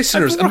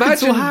 Listeners, I've been working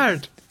imagine so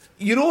hard.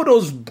 You know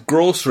those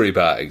grocery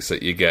bags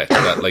that you get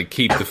that like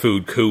keep the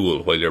food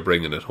cool while you're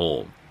bringing it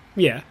home?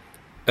 Yeah.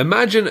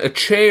 Imagine a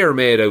chair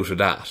made out of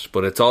that,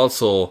 but it's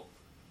also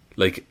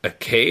like a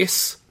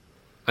case,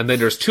 and then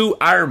there's 2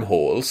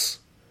 armholes,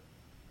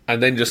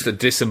 and then just a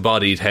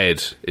disembodied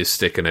head is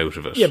sticking out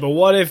of it. Yeah, but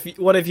what if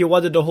you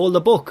wanted to hold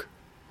a book?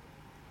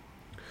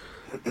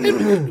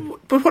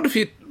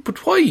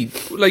 But why?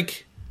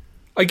 Like,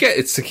 I get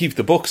it's to keep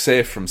the book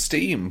safe from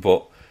steam,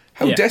 but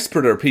how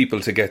desperate are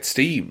people to get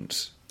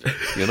steamed?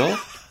 You know?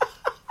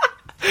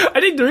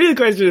 I think the real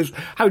question is,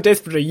 how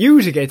desperate are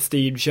you to get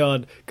steamed,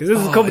 Sean? Because this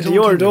is coming to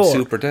your door. I'm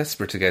super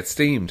desperate to get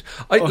steamed.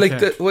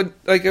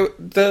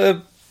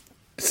 The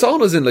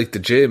saunas in like the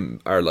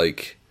gym are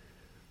like,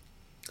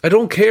 I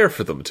don't care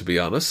for them, to be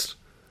honest.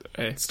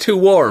 It's too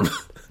warm.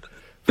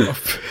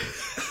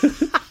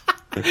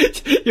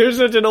 You're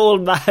such an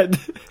old man.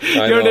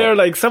 You're there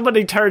like,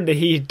 somebody turn the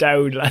heat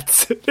down,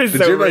 lads. The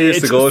gym I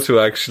used to go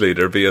to, actually,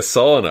 there'd be a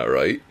sauna,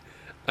 right?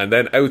 And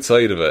then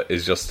outside of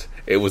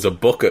it was a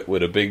bucket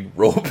with a big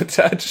rope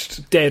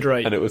attached. Dead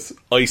right. And it was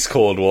ice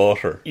cold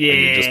water. Yeah.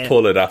 And you just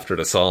pull it after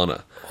the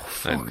sauna.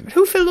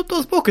 Who filled up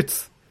those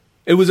buckets?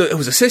 It was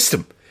a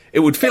system.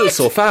 It would fill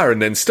so far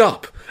and then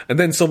stop. And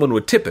then someone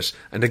would tip it.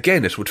 And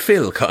again it would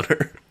fill,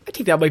 Conor. I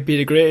think that might be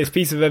the greatest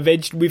piece of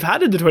invention we've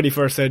had in the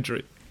 21st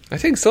century. I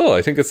think so.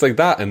 I think it's like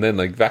that and then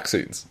like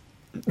vaccines.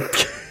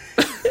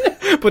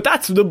 But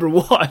that's number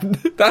one.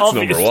 That's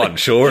obviously number one,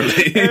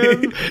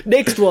 surely.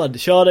 Next one,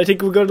 Sean, I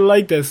think we're going to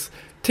like this.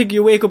 Think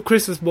you wake up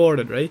Christmas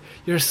morning, right?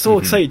 You're so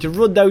excited. You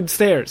run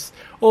downstairs.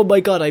 Oh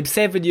my God, I'm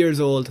 7 years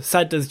old.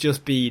 Santa's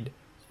just been.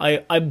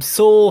 I'm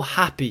so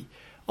happy.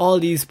 All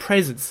these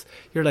presents.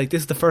 You're like,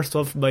 this is the first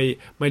one from my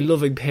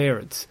loving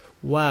parents.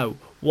 Wow,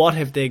 what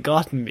have they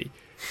gotten me?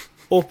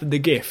 Open the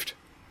gift.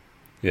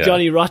 Yeah.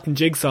 Johnny Rotten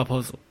jigsaw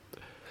puzzle.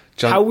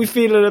 How are we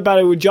feeling about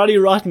it with Johnny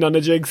Rotten on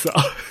a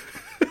jigsaw?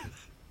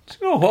 Do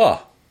you know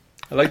what?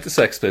 I like the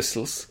Sex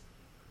Pistols.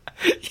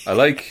 I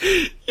like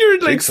You're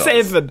like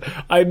jigsaws. 7.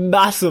 I'm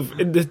massive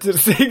in the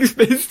Sex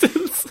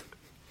Pistols.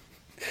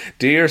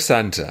 Dear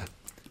Santa,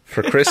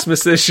 for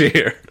Christmas this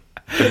year.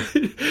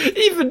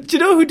 Even, do you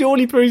know who the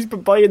only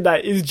person buying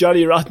that is?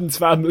 Johnny Rotten's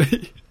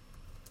family.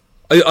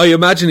 I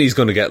imagine he's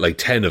going to get like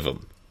 10 of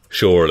them,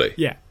 surely.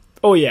 Yeah.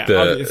 Oh yeah,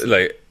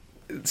 obviously.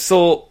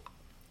 So,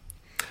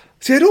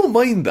 see, I don't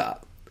mind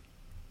that.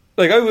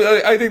 Like,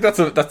 I think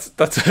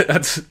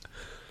that's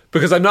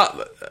because I'm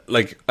not,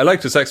 like, I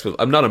like the Sex Pistols.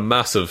 I'm not a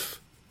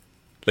massive,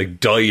 like,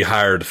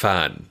 die-hard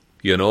fan,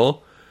 you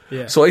know?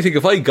 Yeah. So I think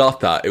if I got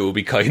that, it would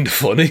be kind of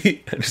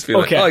funny. And just be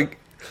like,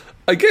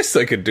 I guess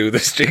I could do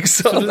this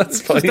jigsaw, so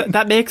that's fine.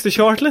 That makes the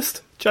shortlist?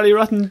 Johnny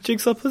Rotten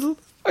jigsaw puzzle?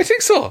 I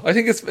think so. I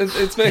think it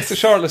makes the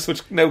shortlist,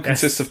 which now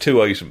consists of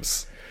 2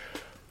 items.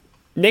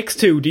 Next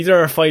two, these are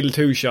our final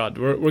two, Sean.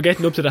 We're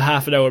getting up to the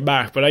half an hour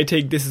mark, but I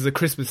think this is a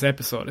Christmas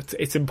episode.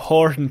 It's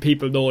important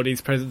people know these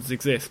presents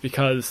exist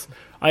because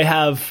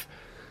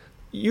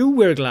you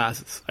wear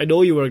glasses. I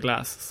know you wear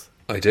glasses.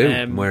 I do.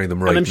 I'm wearing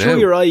them right now. And I'm sure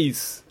your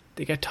eyes,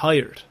 they get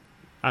tired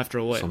after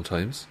a while.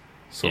 Sometimes.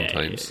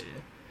 Yeah.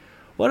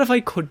 What if I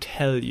could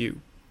tell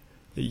you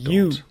that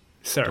you,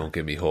 sir, don't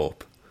give me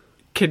hope,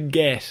 can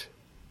get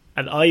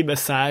an eye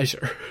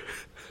massager?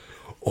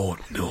 Oh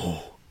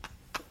no.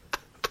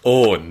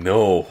 Oh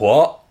no,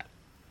 what?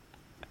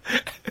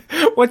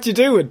 What you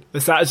doing?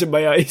 Massaging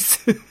my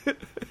eyes.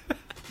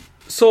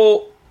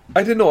 So,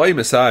 I didn't know eye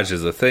massage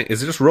is a thing.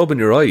 Is it just rubbing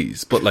your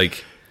eyes? But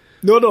like...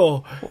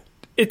 No.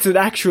 It's an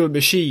actual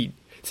machine.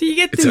 So you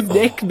get these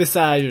neck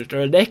massagers.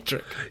 They're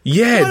electric.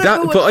 Yeah,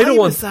 but I don't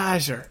want...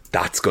 massager.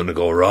 That's going to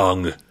go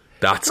wrong.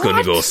 That's going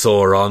to go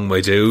so wrong, my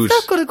dude.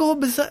 It's not going to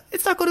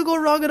go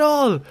wrong at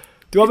all. Do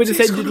you want me to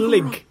send you the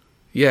link?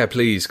 Yeah,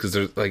 please, because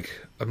there's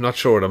I'm not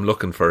sure what I'm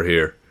looking for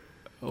here.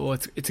 Oh,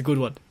 it's a good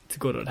one. It's a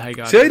good one. Hang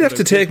on. See, I'd have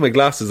to take my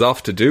glasses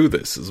off to do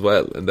this as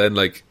well, and then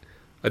I'd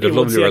have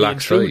lovely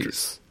relaxed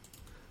eyes.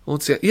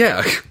 Won't see.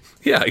 Yeah,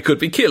 I could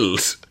be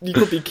killed. You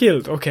could be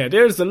killed. Okay,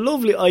 there's a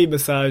lovely eye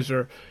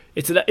massager.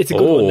 It's a good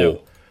one now.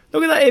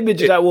 Look at that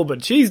image of that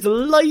woman. She's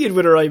delighted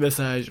with her eye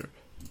massager.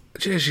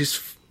 Yeah, she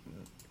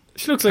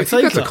looks like I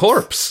think that's a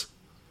corpse.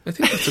 I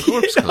think that's a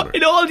corpse, Connor.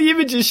 In all the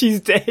images, she's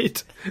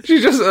dead.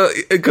 She just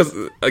because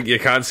you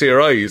can't see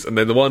her eyes, and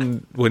then the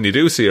one when you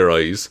do see her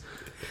eyes,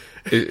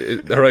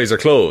 her eyes are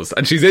closed,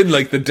 and she's in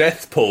the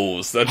death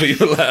pose that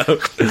people have.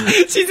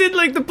 She's in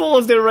the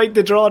pose they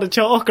draw the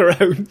chalk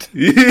around.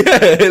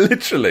 Yeah,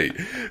 literally.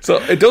 So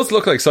it does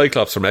look like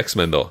Cyclops from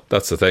X-Men, though.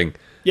 That's the thing.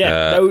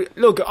 Yeah. Now,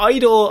 look, I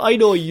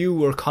know you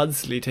were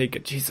constantly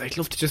thinking, "Jeez, I'd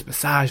love to just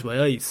massage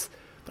my eyes,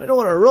 but I don't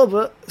want to rub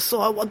it,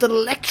 so I want an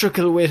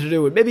electrical way to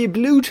do it. Maybe a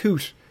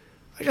Bluetooth.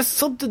 Just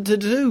something to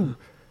do."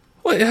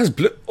 Well, it has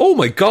oh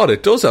my god,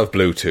 it does have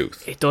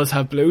Bluetooth. It does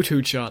have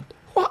Bluetooth, Sean.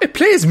 What? It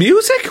plays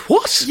music?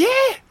 What? Yeah,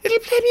 it'll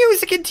play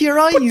music into your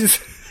eyes. No,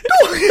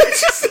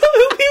 it's just not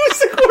how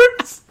music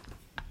works.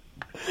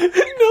 No.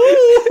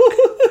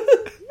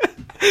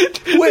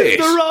 Wait.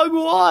 It's the wrong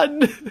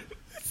one.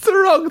 It's the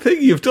wrong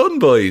thing you've done,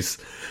 boys.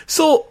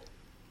 So,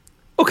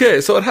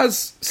 okay, so it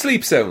has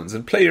sleep sounds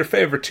and play your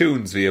favourite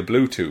tunes via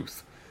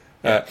Bluetooth.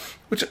 But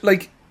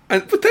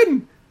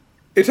then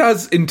it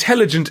has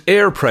intelligent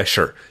air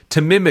pressure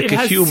to mimic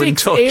a human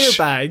touch. It has 6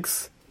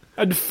 airbags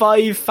and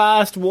 5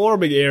 fast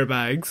warming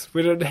airbags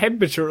with a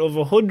temperature of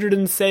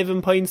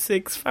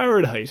 107.6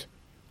 Fahrenheit.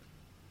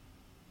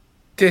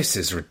 This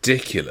is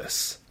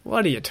ridiculous.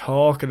 What are you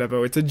talking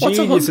about? It's a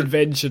genius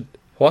invention.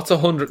 What's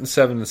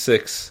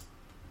 107.6?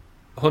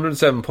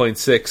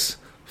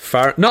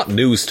 107.6 not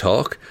news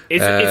talk.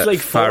 It's like 40?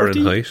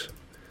 Fahrenheit.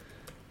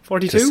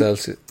 42?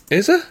 Celsius.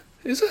 Is it?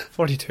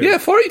 42. Yeah,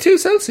 42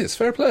 Celsius.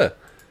 Fair play.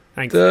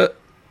 Thanks.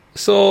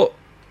 So,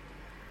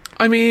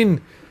 I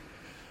mean,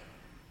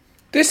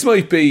 this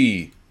might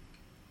be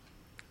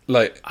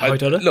have I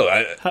done it? Look,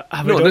 have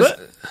I done it?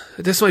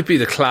 This might be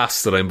the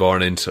class that I'm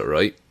born into,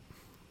 right?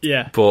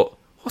 Yeah. But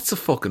what's the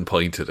fucking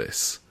point of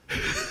this?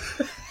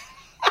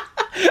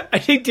 I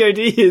think the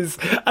idea is,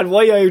 and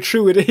why I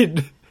threw it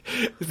in,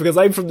 is because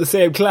I'm from the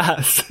same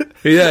class.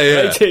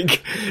 Yeah. I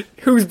think,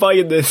 who's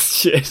buying this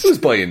shit? Who's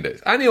buying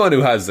this? Anyone who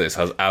has this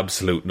has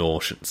absolute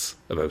notions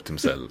about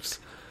themselves.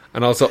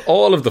 And also,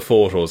 all of the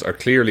photos are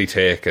clearly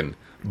taken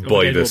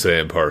by the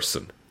same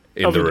person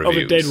in the reviews.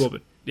 Of a dead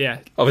woman, yeah.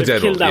 Of a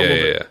dead woman,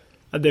 yeah.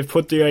 And they've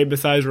put the eye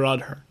massager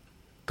on her.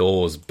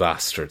 Those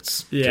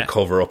bastards to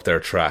cover up their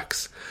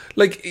tracks.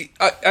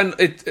 And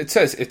it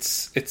says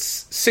it's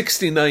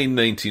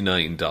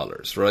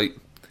 $69.99, right?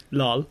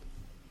 Lol.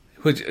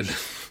 Which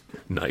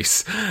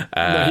nice.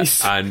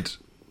 Nice. And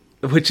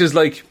which is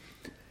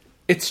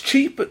it's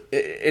cheap.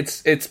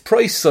 It's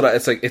priced so that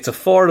it's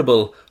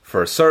affordable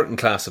for a certain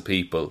class of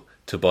people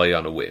to buy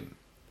on a whim,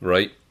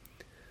 right?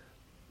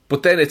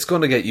 But then it's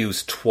going to get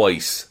used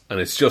twice, and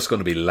it's just going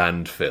to be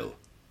landfill.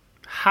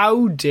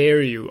 How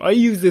dare you? I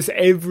use this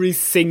every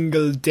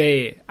single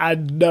day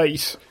and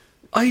night.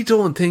 I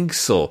don't think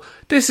so.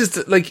 This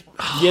is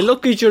you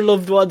look at your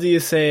loved ones and you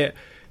say,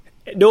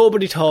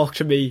 nobody talk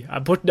to me.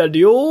 I'm putting on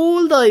the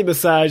old eye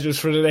massagers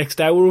for the next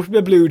hour with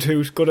my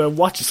Bluetooth, gonna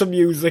watch some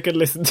music and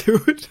listen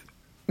to it.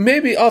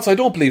 Maybe also I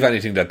don't believe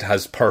anything that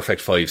has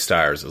perfect 5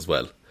 stars as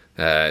well.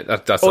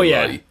 That's a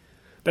lie.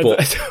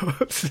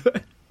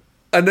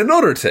 And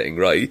another thing,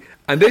 right?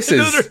 And this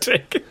another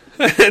thing.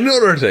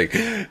 Another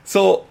thing.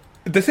 So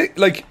the thing,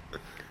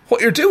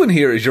 what you're doing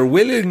here is you're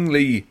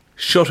willingly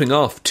shutting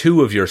off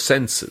 2 of your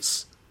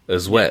senses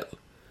as well.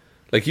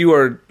 You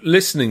are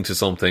listening to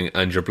something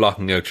and you're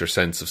blocking out your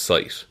sense of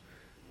sight.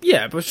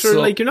 Yeah, but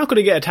sure, you're not going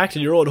to get attacked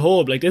in your own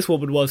home like this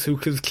woman was, who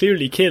was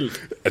clearly killed.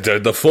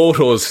 The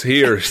photos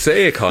here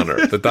say,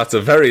 Connor, that's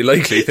a very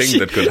likely thing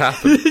that could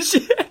happen.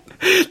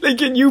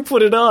 And you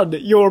put it on,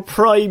 your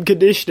prime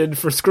conditioning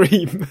for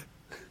Scream.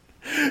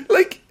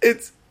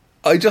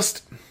 I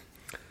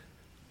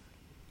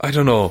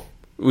don't know.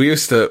 We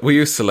used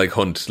to like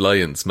hunt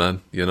lions,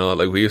 man. You know,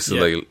 like we used to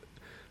like.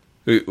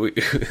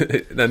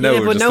 And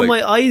now but now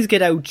my eyes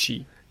get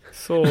ouchy.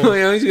 So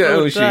my eyes get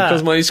ouchy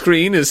because my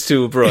screen is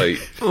too bright.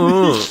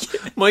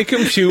 My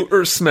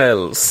computer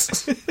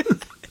smells.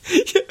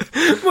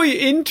 My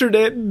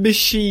internet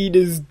machine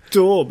is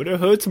dumb and it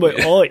hurts my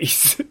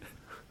eyes.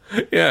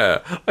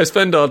 Yeah, I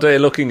spend all day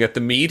looking at the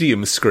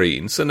medium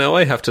screen, so now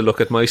I have to look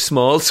at my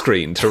small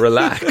screen to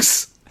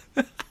relax.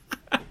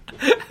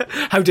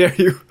 How dare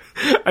you?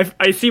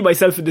 I see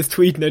myself in this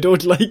tweet and I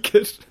don't like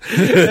it.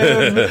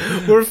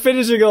 We're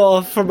finishing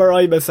off from our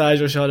eye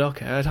massager shot.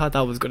 Okay, I thought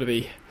that was going to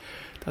be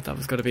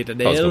the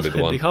nail in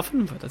the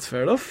coffin, but that's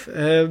fair enough.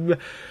 This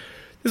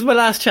is my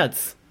last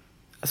chance.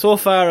 So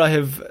far I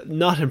have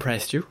not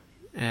impressed you.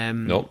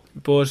 No.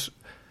 But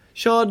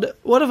Sean,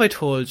 what have I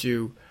told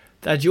you?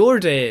 That your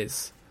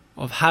days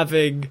of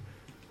having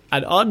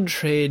an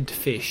untrained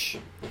fish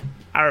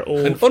are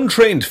over. An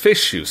untrained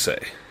fish, you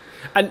say?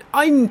 And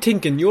I'm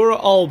thinking, you're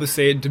always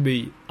saying to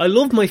me, I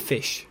love my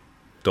fish.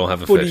 Don't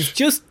have a but fish.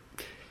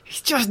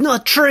 He's just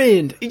not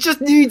trained. He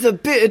just needs a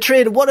bit of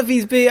training. What if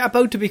he's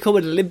about to become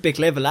an Olympic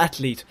level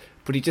athlete,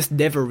 but he just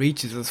never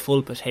reaches his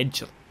full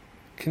potential?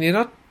 Can you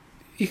not?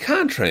 You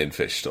can't train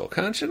fish though,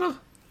 can't you not?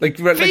 Like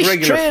fish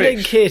regular training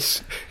fish.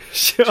 Kit.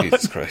 Sean,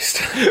 Jesus Christ.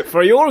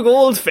 For your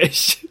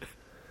goldfish.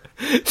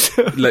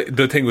 Like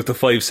the thing with the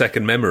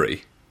 5-second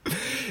memory.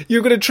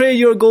 You're going to train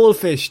your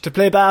goldfish to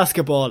play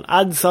basketball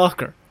and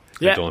soccer.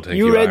 Yeah, I don't think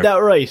you read are. that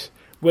right.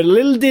 With a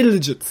little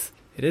diligence,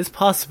 it is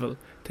possible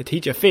to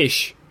teach a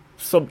fish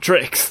some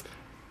tricks.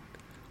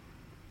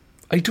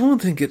 I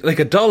don't think it... Like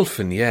a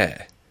dolphin,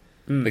 yeah.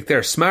 Like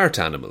they're smart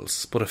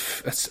animals. But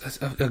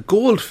a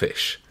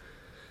goldfish...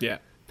 Yeah.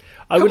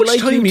 How much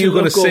time are you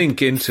going to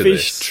sink into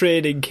fish this?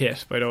 Training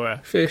kit, by the way.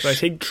 Fish I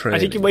think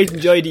training you might kit.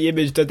 enjoy the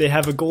image that they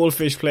have a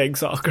goldfish playing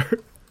soccer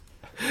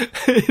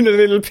in a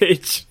little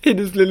pitch, in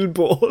his little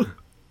bowl.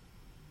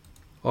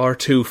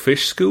 R2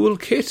 Fish School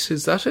kit,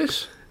 is that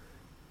it?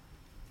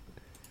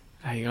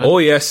 Hang on. Oh,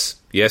 yes.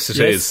 Yes, it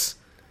is.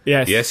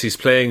 Yes. Yes, he's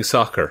playing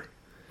soccer.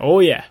 Oh,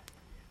 yeah.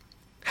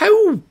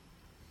 How...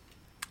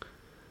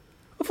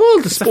 Of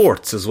all the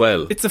sports as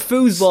well. It's a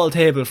foosball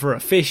table for a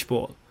fish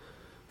bowl.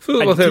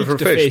 Football and table for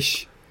teach the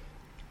fish.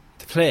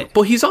 to play.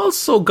 But he's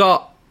also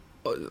got...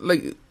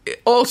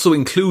 also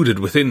included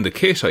within the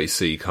kit, I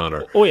see,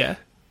 Connor. Oh, yeah.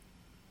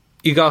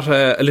 You got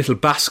a little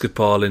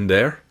basketball in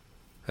there.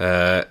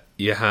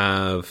 You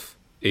have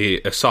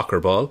a soccer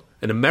ball,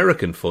 an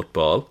American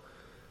football,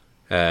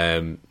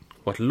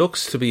 what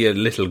looks to be a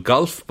little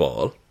golf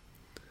ball,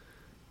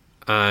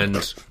 and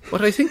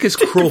what I think is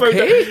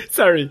croquet.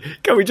 Sorry,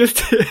 can we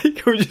just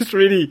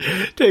really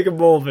take a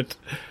moment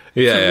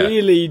to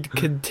really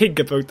can think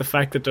about the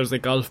fact that there's a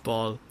golf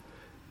ball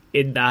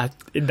in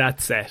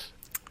that set?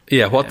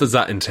 Yeah, what does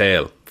that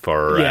entail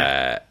for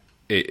the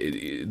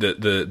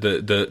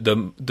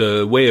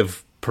way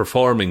of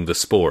performing the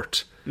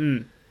sport?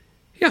 You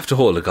have to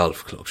hold a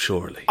golf club,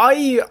 surely.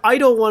 I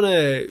don't want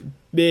to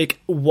make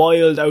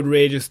wild,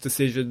 outrageous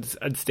decisions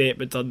and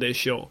statements on this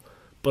show,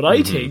 but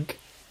I think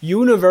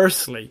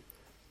universally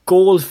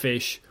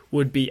goldfish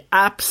would be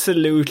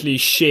absolutely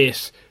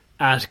shit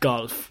at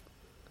golf.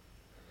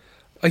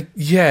 And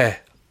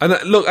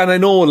I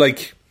know,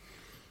 like,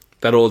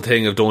 that old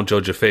thing of don't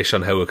judge a fish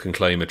on how it can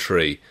climb a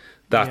tree.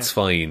 That's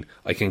fine.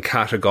 I can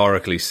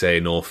categorically say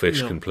no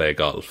fish can play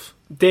golf.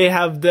 They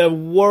have the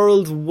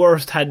world's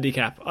worst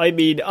handicap. I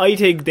mean, I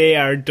think they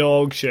are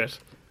dog shit.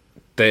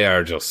 They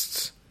are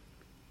just...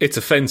 It's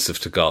offensive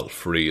to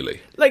golf, really.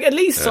 Like, at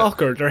least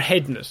soccer, they're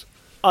heading it.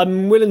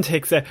 I'm willing to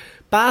accept.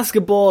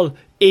 Basketball,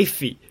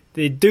 iffy.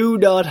 They do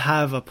not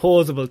have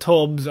opposable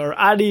thumbs or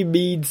any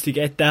means to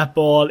get that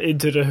ball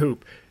into the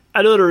hoop.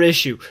 Another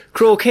issue.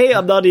 Croquet,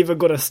 I'm not even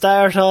going to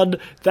start on.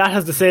 That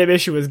has the same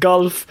issue as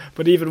golf,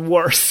 but even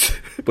worse.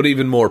 But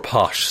even more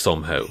posh,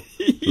 somehow.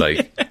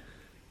 Like...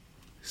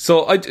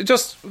 So, I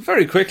just,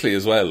 very quickly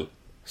as well,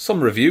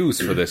 some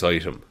reviews for this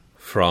item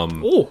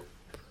from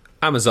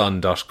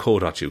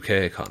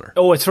Amazon.co.uk, Connor.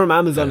 Oh, it's from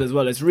Amazon as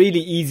well. It's really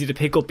easy to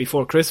pick up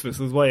before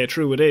Christmas, is why I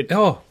threw it in.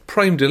 Oh,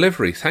 Prime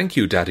Delivery. Thank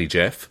you, Daddy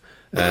Jeff.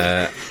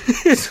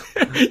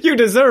 You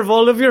deserve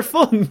all of your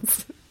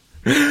funds.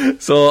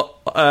 So,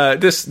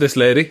 this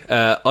lady,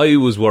 I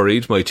was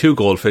worried my 2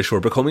 goldfish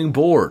were becoming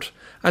bored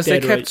as they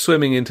kept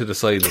swimming into the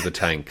side of the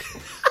tank.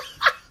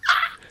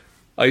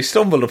 I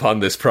stumbled upon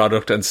this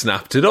product and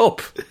snapped it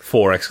up!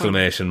 4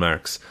 exclamation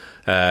marks.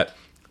 I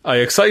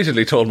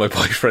excitedly told my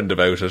boyfriend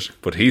about it,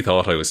 but he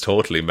thought I was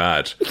totally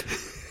mad.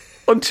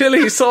 Until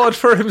he saw it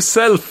for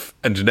himself,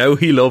 and now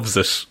he loves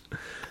it.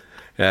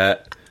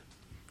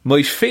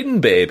 My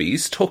fin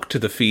babies took to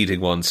the feeding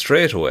one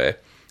straight away,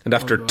 and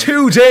after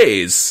 2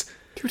 days,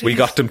 we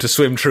got them to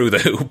swim through the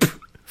hoop.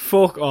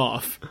 Fuck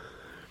off.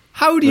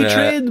 How do you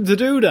train them to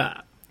do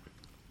that?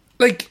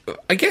 Like,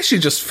 I guess you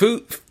just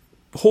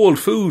hold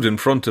food in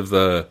front of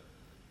the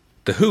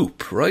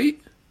hoop, right?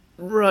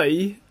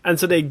 Right. And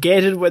so they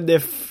get it when they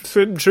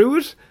swim through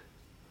it?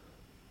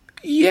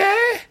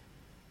 Yeah.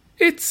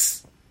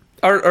 It's...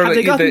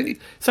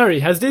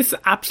 Has this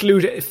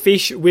absolute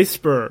fish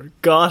whisperer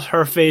got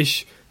her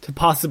fish to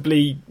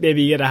possibly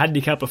maybe get a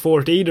handicap of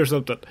 14 or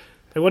something?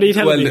 Like, what are you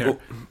telling me here?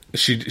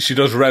 She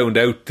does round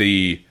out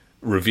the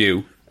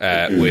review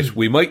with,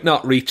 we might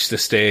not reach the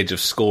stage of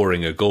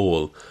scoring a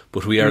goal,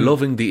 but we are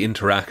loving the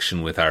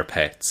interaction with our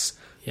pets.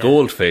 Yeah.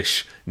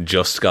 Goldfish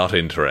just got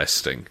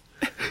interesting.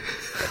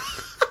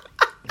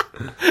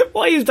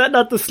 Why is that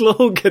not the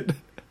slogan?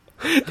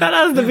 That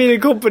has to be the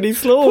company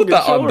slogan. Put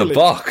that surely. On the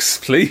box,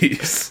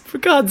 please. For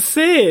God's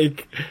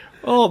sake.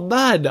 Oh,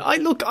 man.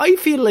 I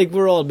feel like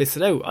we're all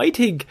missing out. I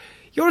think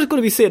you're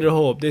going to be sitting at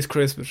home this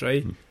Christmas,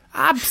 right?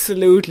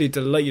 Absolutely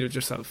delighted with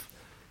yourself.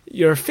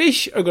 Your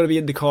fish are going to be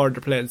in the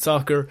corner playing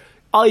soccer.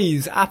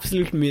 Eyes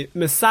absolutely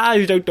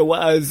massaged out the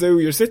wazoo.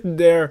 You're sitting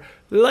there,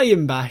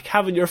 lying back,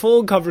 having your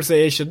phone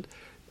conversation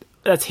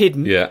that's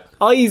hidden. Yeah.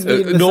 Eyes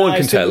being massaged no one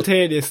can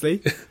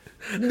simultaneously.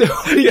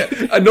 Yeah,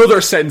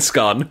 another sense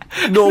gone.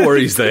 No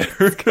worries there.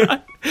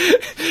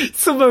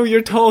 Somehow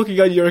you're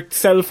talking on your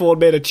cell phone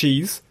made of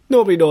cheese.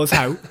 Nobody knows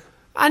how.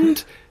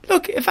 And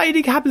look, if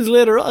anything happens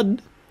later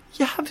on,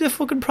 you have the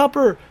fucking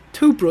proper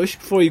toothbrush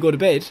before you go to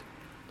bed.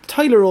 The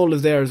toilet roll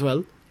is there as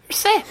well. You're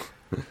set.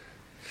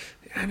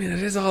 I mean,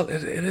 it is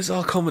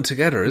all coming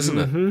together,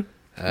 isn't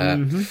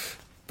it?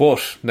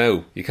 But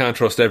now you can't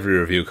trust every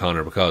review,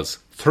 Connor, because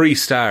 3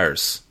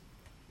 stars.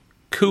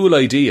 Cool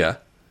idea.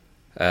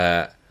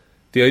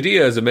 The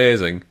idea is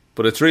amazing,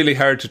 but it's really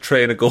hard to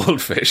train a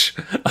goldfish.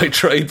 I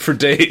tried for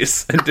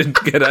days and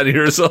didn't get any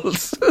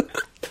results.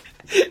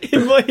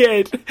 In my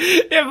head,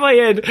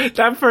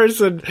 that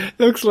person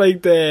looks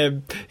like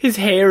his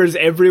hair is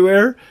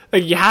everywhere.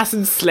 Like he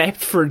hasn't slept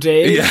for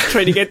days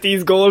trying to get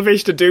these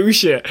goldfish to do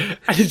shit.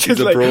 And it's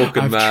just like,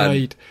 I've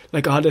tried.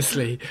 Like,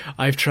 honestly,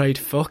 I've tried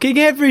fucking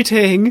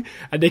everything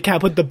and they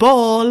can't put the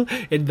ball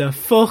in the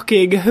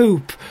fucking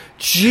hoop.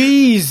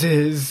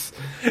 Jesus.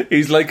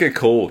 He's like a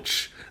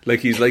coach.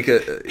 Like he's like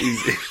a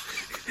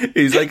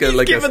he's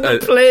giving them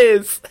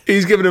plays.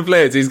 He's giving them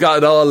plays. He's got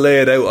it all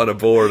laid out on a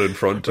board in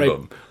front of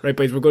him. Right,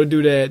 boys, we're going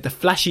to do the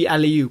flashy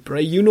alley-oop,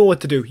 right? You know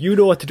what to do,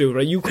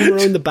 right? You come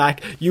around the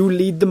back, you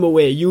lead them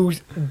away, you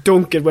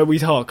dunk it when we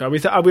talk. Are we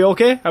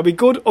okay? Are we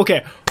good?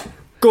 Okay,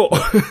 go.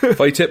 If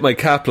I tip my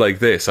cap like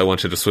this, I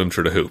want you to swim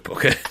through the hoop,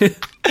 okay?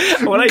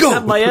 When I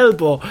tap my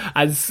elbow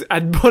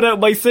and put out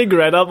my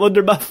cigarette, I'm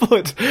under my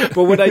foot.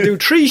 But when I do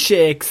 3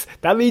 shakes,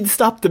 that means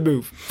stop the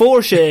move.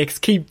 4 shakes,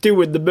 keep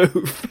doing the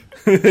move.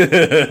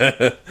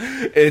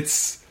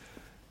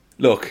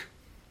 Look,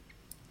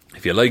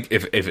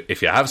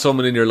 if you have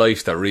someone in your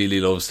life that really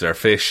loves their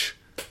fish,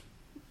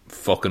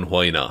 fucking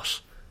why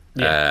not?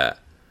 Yeah.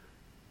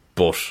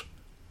 But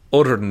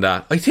other than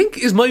that, I think,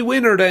 is my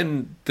winner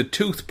then the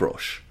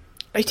toothbrush?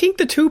 I think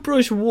the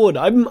toothbrush would.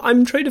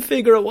 I'm trying to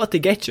figure out what to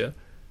get you,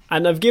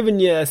 and I've given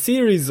you a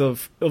series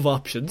of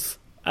options,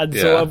 and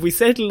so have we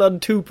settled on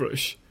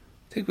toothbrush?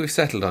 I think we've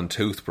settled on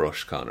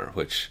toothbrush, Connor,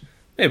 which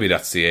maybe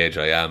that's the age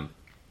I am.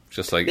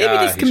 Just like, maybe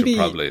this can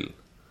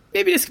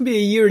be a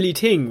yearly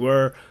thing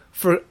where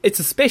it's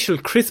a special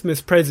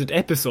Christmas present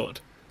episode,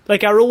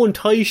 like our own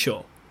toy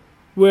show,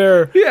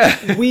 where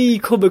we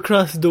come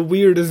across the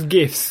weirdest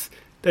gifts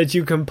that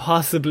you can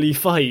possibly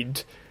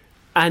find,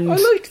 and I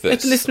like this.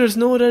 Let the listeners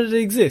know that it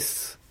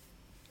exists.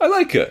 I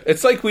like it.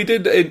 It's like we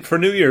did for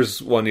New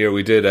Year's one year.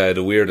 We did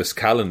the weirdest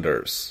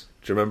calendars.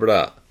 Do you remember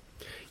that?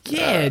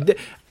 Yeah.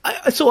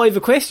 So I have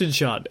a question,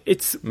 Sean.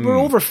 We're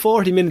over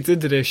 40 minutes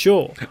into this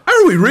show.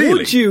 Are we really?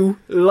 Would you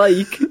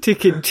like to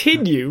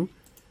continue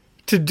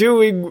to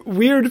doing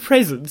weird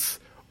presents,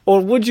 or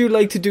would you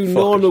like to do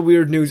normal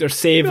weird news, or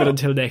save it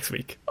until next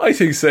week? I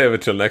think save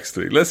it till next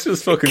week. Let's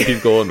just fucking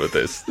keep going with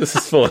this. This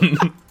is fun.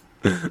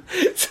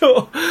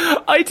 So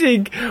I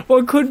think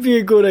what could be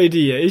a good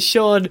idea is,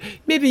 Sean,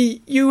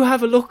 maybe you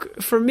have a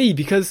look for me,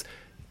 because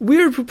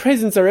weird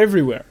presents are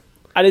everywhere,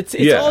 and it's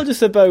all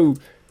just about.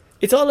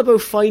 It's all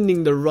about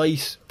finding the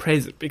right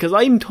present, because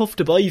I'm tough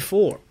to buy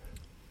for.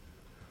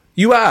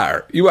 You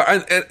are,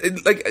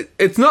 and like,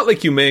 it's not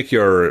like you make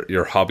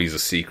your hobbies a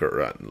secret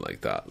or anything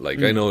like that.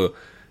 Like, I know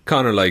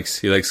Connor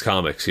likes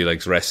comics, he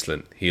likes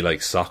wrestling, he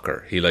likes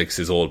soccer, he likes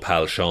his old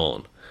pal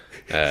Sean.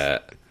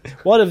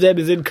 One of them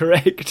is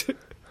incorrect.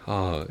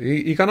 Oh,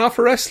 you gone off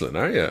for wrestling,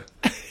 are you?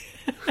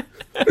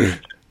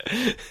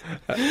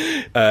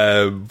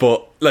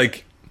 But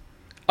like,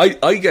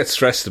 I get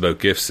stressed about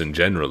gifts in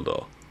general,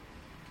 though.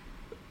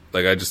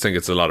 Like, I just think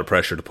it's a lot of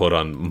pressure to put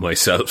on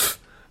myself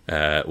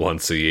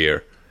once a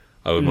year.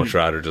 I would much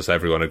rather just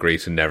everyone agree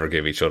to never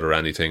give each other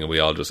anything, and we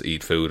all just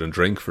eat food and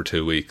drink for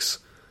 2 weeks.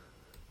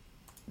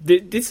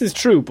 This is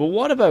true, but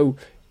what about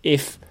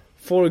if,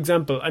 for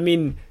example, I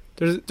mean,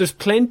 there's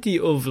plenty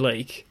of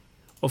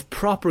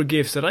proper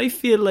gifts that I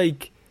feel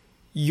like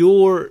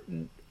you're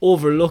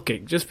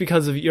overlooking just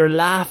because of you're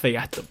laughing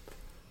at them.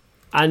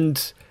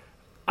 And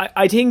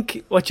I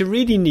think what you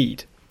really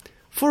need,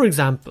 for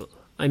example,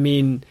 I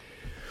mean,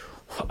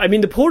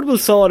 the portable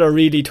sauna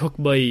really took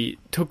my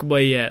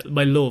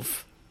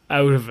love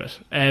out of it.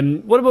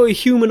 What about a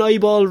human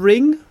eyeball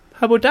ring?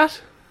 How about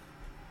that?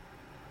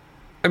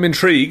 I'm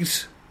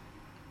intrigued.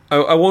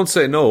 I won't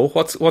say no.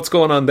 What's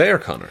going on there,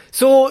 Connor?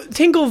 So,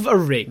 think of a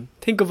ring.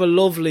 Think of a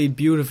lovely,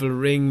 beautiful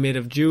ring made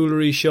of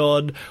jewellery,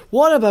 Sean.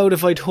 What about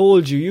if I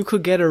told you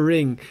could get a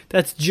ring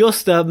that's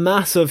just a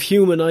massive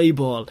human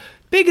eyeball?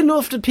 Big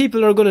enough that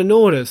people are going to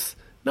notice.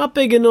 Not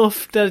big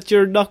enough that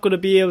you're not going to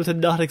be able to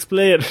not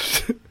explain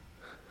it.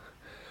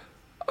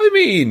 I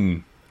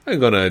mean, I'm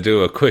going to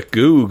do a quick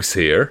Googs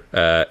here.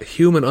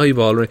 Human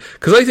eyeball ring.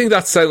 Because I think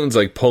that sounds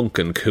like punk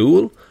and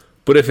cool.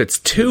 But if it's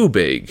too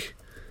big...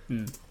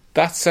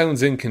 That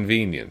sounds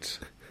inconvenient.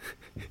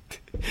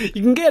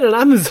 You can get it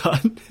on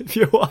Amazon if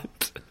you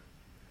want.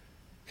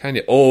 Can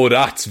you? Oh,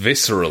 that's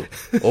visceral.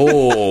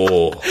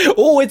 Oh.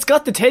 Oh, it's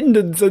got the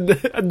tendons and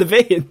the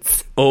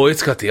veins. Oh,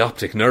 it's got the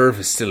optic nerve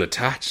is still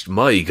attached.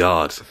 My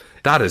God.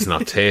 That is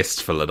not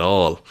tasteful at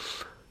all.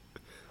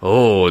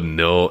 Oh,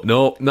 no.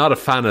 No, not a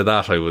fan of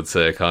that, I would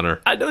say,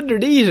 Connor. And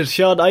underneath it,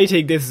 Sean, I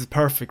think this is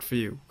perfect for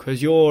you.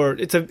 Because we're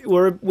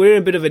in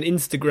a bit of an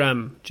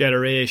Instagram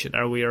generation,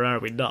 are we or are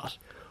we not?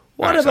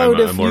 What about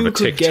if I'm more you of a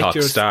could TikTok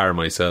get star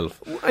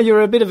myself.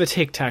 You're a bit of a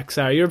TikTok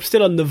star. You're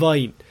still on the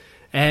Vine.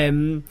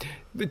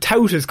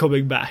 Tout is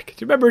coming back.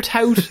 Do you remember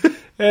Tout?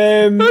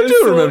 I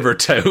do remember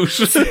Tout.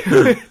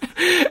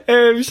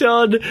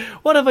 Sean,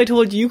 what if I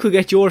told you could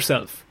get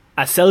yourself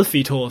a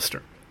selfie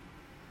toaster?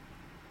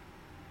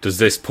 Does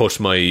this put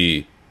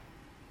my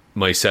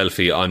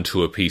selfie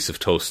onto a piece of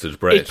toasted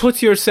bread? It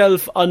puts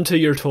yourself onto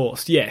your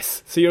toast,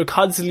 yes. So you're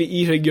constantly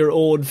eating your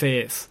own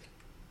face.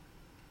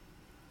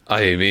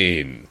 I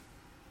mean...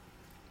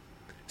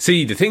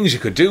 See, the things you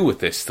could do with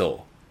this,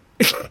 though.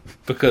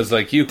 Because,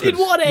 like, you could... In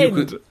what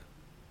end?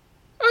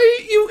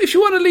 If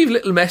you want to leave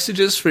little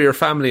messages for your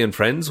family and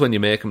friends when you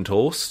make them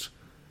toast,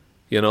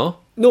 you know?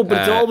 No, but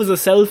it's always a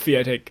selfie,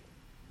 I think.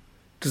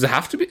 Does it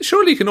have to be?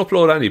 Surely you can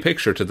upload any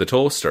picture to the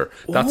toaster.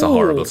 That's a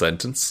horrible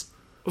sentence.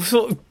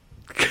 So...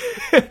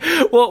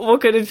 what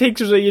kind of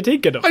pictures are you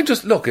thinking of? I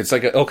just... Look, it's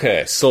like...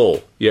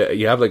 So,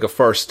 you have, like, a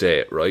first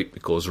date, right?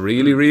 It goes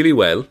really, really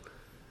well.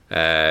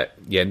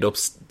 You end up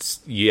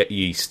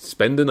you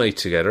spend the night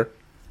together,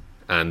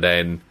 and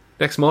then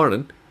next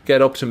morning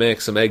get up to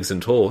make some eggs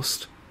and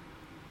toast,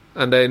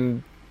 and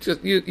then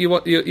just you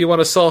want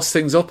to sauce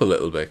things up a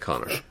little bit,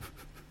 Connor.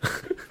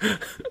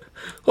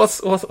 What's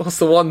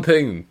the one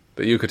thing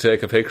that you could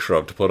take a picture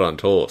of to put on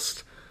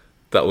toast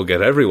that will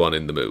get everyone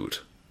in the mood?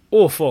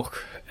 Oh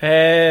fuck!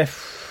 I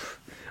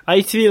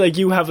feel like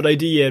you have an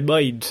idea in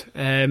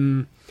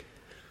mind.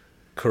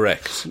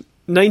 Correct.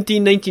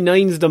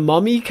 1999's The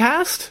Mummy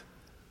cast?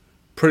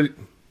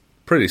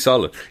 Pretty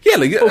solid. Yeah,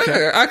 like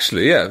okay.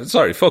 Actually, yeah.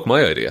 Sorry, fuck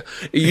my idea.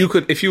 You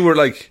could, if you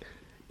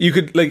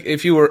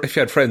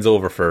had friends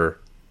over for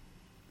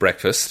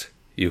breakfast,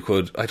 you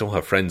could. I don't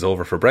have friends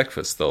over for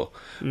breakfast though,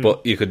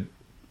 but you could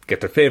get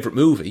their favourite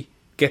movie,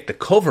 get the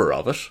cover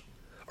of it,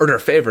 or their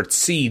favourite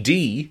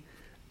CD,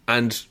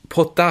 and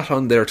put that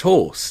on their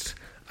toast,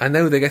 and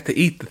now they get to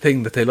eat the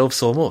thing that they love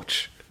so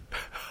much.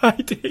 I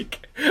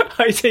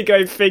think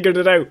I figured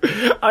it out.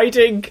 I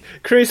think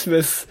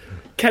Christmas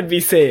can be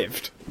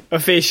saved,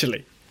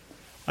 officially.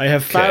 I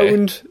have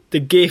found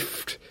the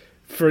gift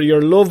for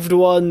your loved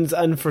ones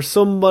and for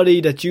somebody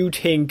that you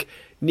think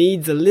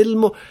needs a little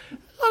more.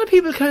 A lot of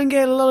people can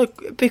get a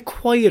bit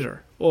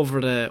quieter over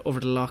the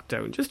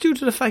lockdown, just due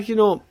to the fact,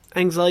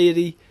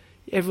 anxiety.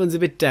 Everyone's a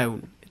bit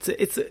down.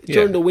 It's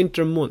during the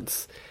winter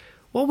months.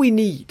 What we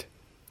need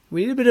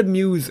a bit of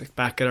music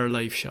back in our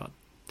life, Sean.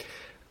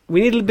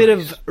 We need a bit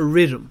of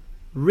rhythm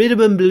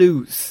and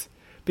blues.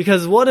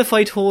 Because what if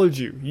I told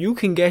you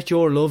can get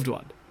your loved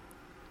one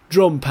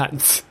drum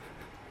pants?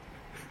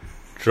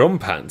 Drum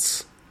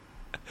pants?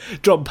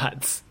 Drum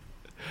pants.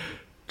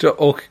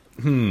 Okay.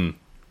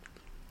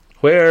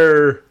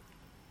 Where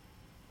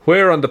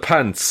on the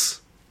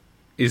pants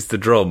is the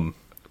drum?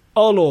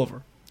 All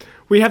over.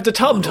 We have the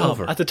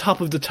tom-tom at the top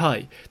of the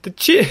tie. The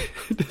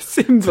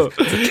cymbal.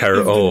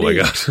 Oh my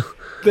God.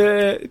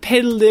 The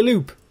pedal de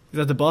loop is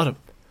at the bottom.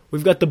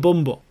 We've got the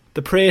bumbo,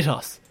 the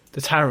praetos, the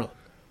tarot,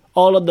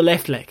 all on the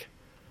left leg.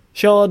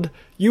 Sean,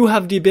 you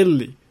have the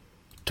ability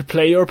to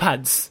play your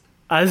pants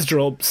as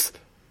drums.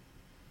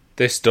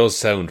 This does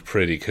sound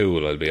pretty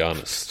cool, I'll be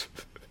honest.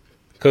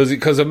 Because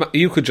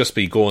you could just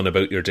be going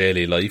about your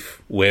daily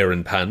life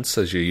wearing pants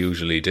as you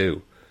usually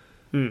do.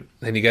 Then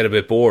you get a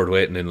bit bored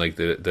waiting in like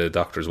the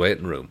doctor's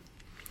waiting room.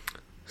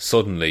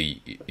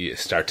 Suddenly you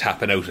start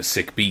tapping out a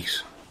sick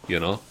beat,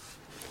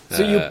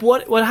 So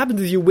what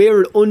happens is you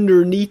wear it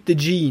underneath the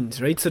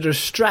jeans, right? So there's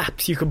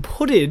straps you can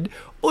put in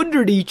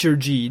underneath your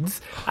jeans,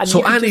 and so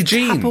you can any just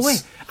jeans, tap away.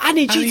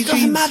 Any jeans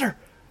doesn't matter.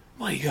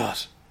 My God,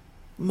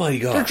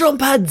 they're drum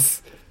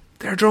pants.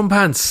 They're drum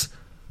pants.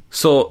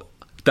 So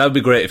that'd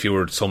be great if you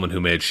were someone who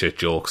made shit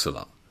jokes a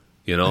lot,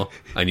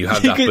 and you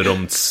have that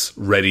badumts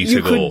ready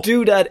to go. You could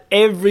do that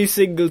every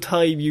single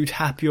time you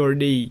tap your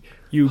knee.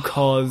 You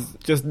cause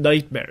just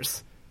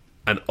nightmares.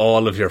 And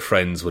all of your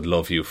friends would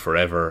love you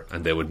forever,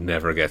 and they would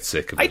never get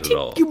sick of it at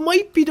all. I think you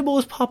might be the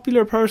most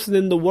popular person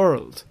in the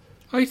world.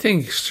 I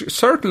think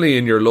certainly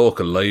in your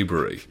local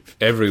library,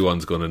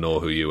 everyone's going to know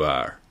who you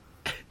are.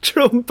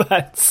 Trump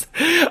hats.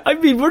 I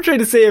mean, we're trying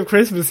to save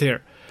Christmas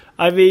here.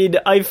 I mean,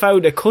 I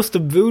found a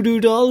custom voodoo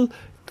doll.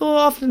 Don't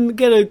often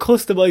get a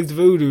customised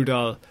voodoo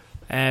doll.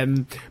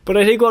 But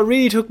I think what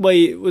really took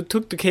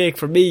the cake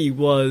for me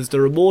was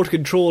the remote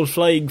control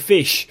flying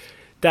fish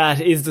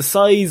that is the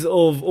size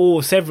of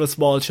several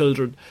small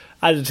children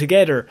added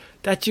together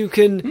that you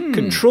can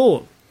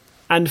control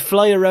and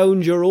fly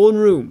around your own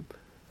room.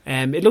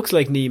 It looks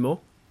like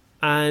Nemo,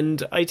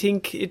 and I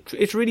think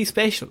it's really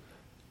special.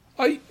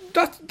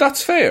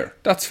 That's fair.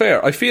 That's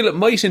fair. I feel it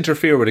might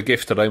interfere with a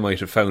gift that I might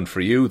have found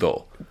for you,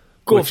 though.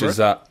 Which is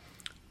that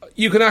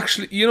you can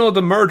actually,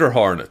 the murder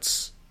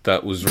hornets.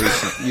 That was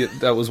recent.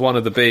 That was one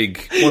of the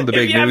big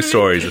news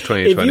stories of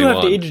 2021. If you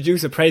have to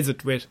introduce a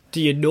present with, do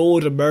you know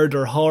the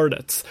murder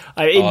hornets?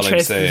 I'm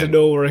interested to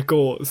know where it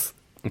goes.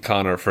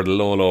 Connor, for the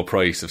low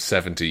price of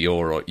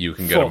 €70, you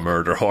can get a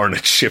murder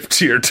hornet shipped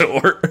to your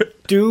door.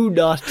 Do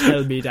not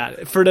tell me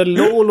that. For the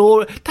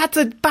low, that's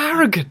a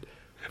bargain.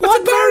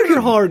 What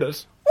murder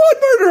hornet? What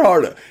murder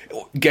hornet?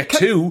 Get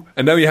two,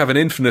 and now you have an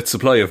infinite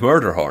supply of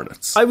murder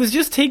hornets. I was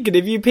just thinking,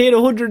 if you paid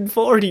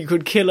 140, you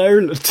could kill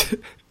Ireland.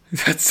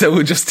 That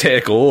would just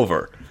take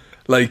over.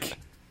 Like,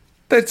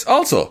 that's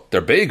also, they're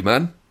big,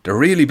 man. They're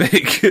really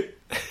big.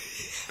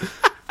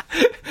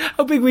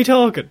 How big are we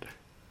talking?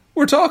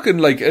 We're talking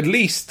like at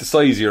least the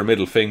size of your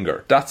middle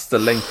finger. That's the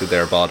length of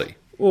their body.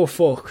 Oh,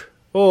 fuck.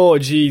 Oh,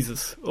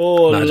 Jesus.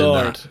 Oh, Imagine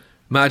Lord. That.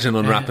 Imagine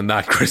unwrapping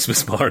that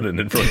Christmas morning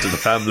in front of the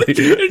family.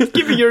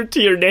 Giving it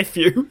to your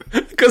nephew.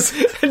 Because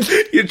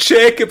you'd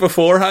shake it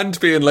beforehand,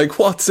 being like,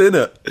 what's in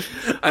it?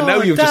 And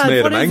now you've just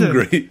made him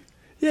angry.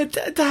 Yeah,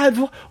 Dad,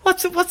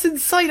 what's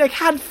inside? I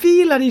can't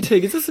feel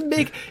anything.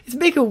 It's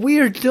making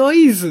weird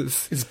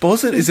noises. It's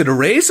buzzing. Is it a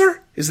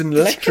razor? Is it an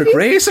electric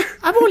razor?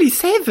 I'm only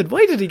 7.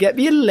 Why did he get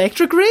me an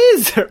electric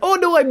razor? Oh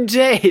no, I'm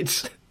dead.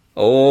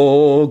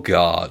 Oh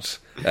God.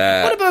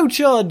 What about,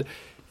 John?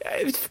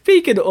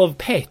 Speaking of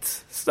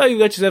pets, so you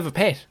got yourself a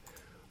pet.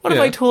 What if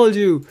I told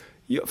you,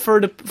 for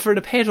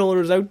the pet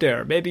owners out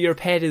there, maybe your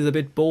pet is a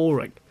bit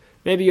boring.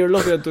 Maybe you're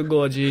looking at them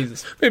going,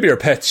 Jesus. Maybe your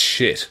pet's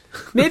shit.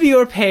 Maybe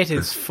your pet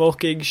is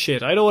fucking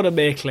shit. I don't want to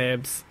make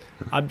claims.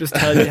 I'm just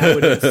telling you how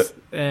it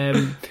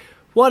is.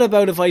 What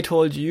about if I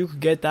told you could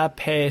get that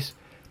pet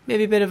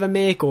maybe a bit of a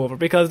makeover?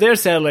 Because they're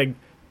selling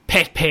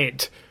pet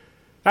paint.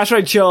 That's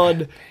right,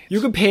 Sean. You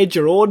can paint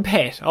your own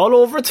pet all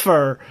over its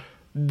fur.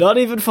 Not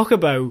even fuck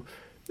about.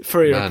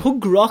 For your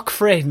punk rock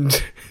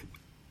friend.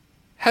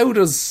 How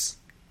does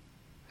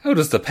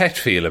the pet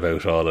feel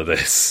about all of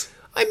this?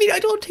 I mean, I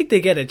don't think they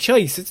get a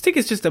choice. I think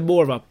it's just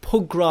more of a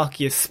punk rock.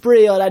 You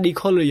spray on any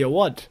colour you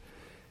want.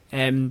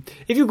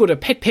 If you go to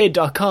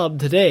petpaint.com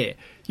today,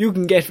 you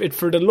can get it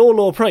for the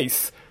low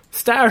price.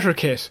 Starter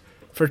kit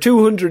for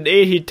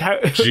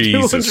 $280.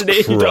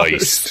 Jesus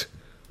Christ.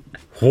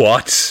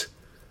 What?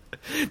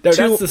 Now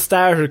that's the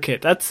starter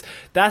kit. That's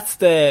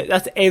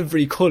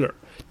every colour.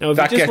 Now if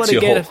that you just gets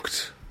you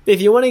hooked. If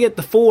you want to get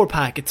the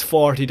 4-pack, it's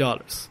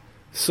 $40.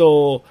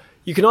 So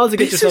you can also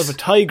get yourself a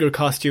tiger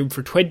costume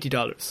for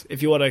 $20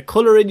 if you want to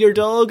colour in your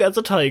dog as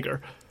a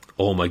tiger.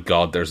 Oh my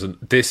God,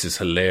 this is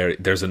hilarious.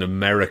 There's an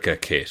America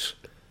kit.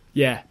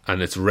 Yeah.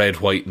 And it's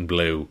red, white and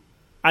blue.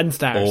 And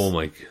stars. Oh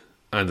my...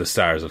 And the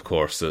stars, of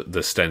course.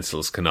 The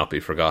stencils cannot be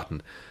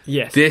forgotten.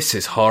 Yes. This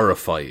is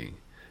horrifying.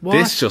 What?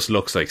 This just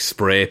looks like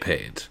spray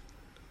paint.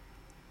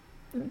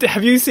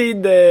 Have you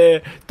seen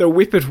the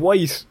Whip It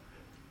White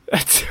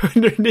that's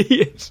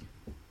underneath?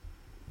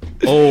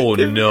 Oh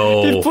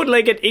no. They've put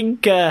like an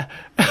Inca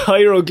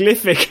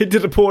hieroglyphic into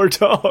the poor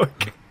dog.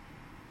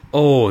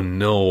 Oh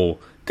no.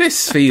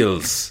 This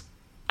feels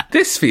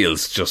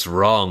just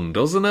wrong,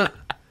 doesn't it?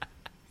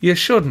 You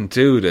shouldn't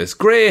do this.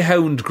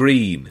 Greyhound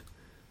green.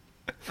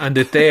 And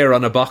it there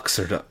on a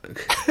boxer dog.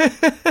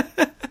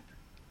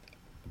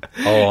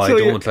 Oh, I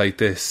don't like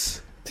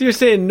this. So you're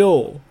saying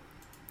no?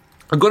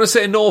 I'm going to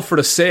say no for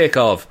the sake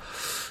of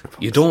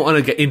you don't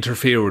want to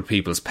interfere with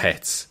people's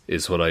pets,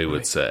 is what I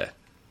would say.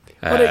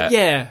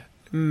 Yeah.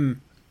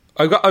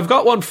 I've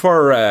got one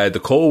for the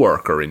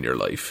co-worker in your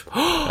life.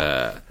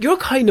 You're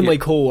kind of my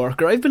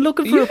co-worker. I've been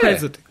looking for a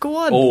present. Go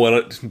on. Oh,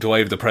 well, do I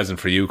have the present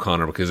for you,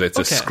 Connor? Because it's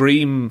a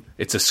scream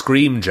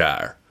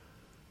jar.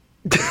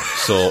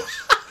 So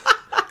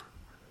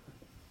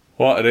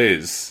what it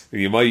is,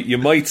 you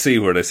might see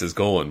where this is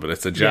going, but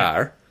it's a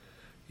jar.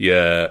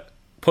 You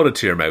put it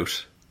to your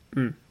mouth.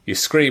 You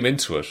scream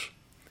into it,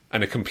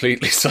 and it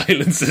completely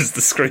silences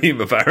the scream,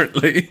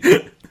 apparently.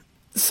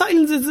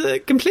 Silences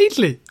it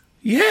completely?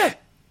 Yeah.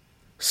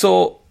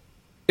 So,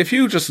 if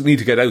you just need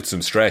to get out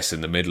some stress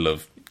in the middle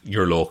of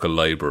your local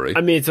library...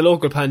 I mean, it's a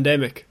local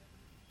pandemic.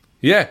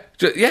 Yeah,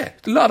 a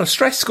lot of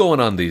stress going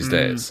on these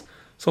days.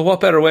 So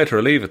what better way to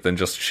relieve it than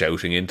just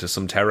shouting into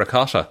some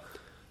terracotta?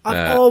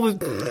 I've always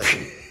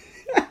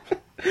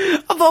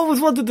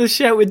wanted to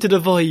shout into the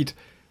void,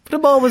 but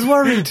I'm always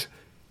worried.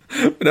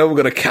 Now we're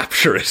going to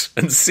capture it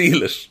and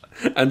seal it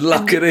and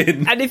lock it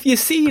in. And if you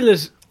seal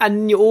it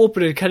and you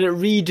open it, can it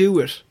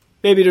redo it?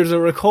 Maybe there's a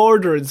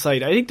recorder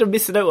inside. I think they're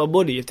missing out on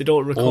money if they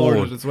don't record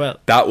it as well.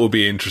 That would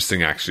be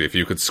interesting, actually, if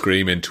you could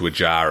scream into a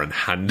jar and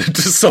hand it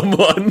to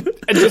someone.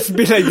 And just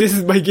be like, this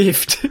is my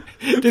gift.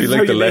 Be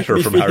like the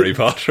letter from Harry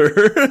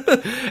Potter.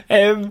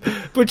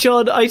 But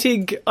Sean, I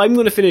think I'm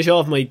going to finish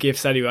off my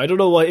gifts anyway. I don't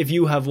know if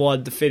you have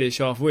one to finish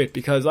off with,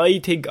 because I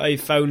think I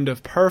found a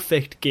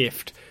perfect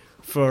gift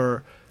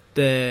for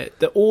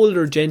the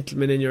older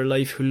gentleman in your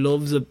life who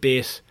loves a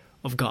bit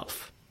of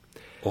golf.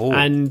 Oh.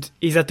 And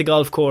he's at the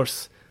golf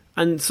course.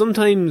 And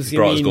sometimes he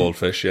brought his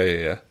goldfish,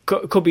 yeah.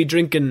 Could be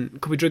drinking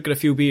a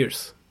few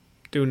beers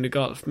doing the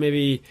golf.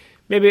 Maybe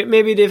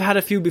they've had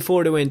a few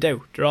before they went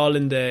out. They're all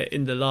in the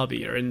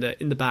lobby or in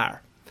the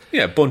bar.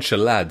 Yeah, a bunch of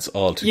lads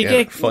all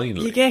together.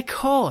 Finally, you get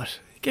caught.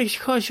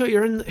 Sure,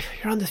 you're on the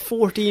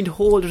 14th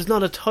hole. There's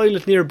not a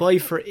toilet nearby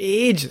for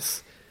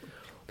ages.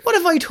 What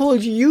if I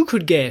told you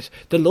could get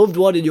the loved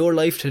one in your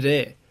life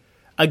today,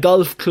 a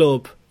golf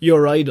club,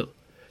 your idol?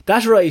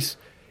 That's right.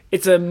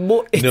 It's a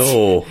golf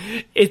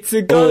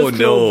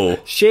club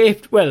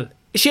shaped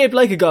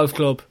like a golf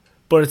club,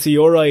 but it's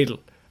your idol,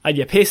 and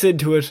you piss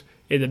into it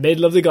in the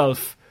middle of the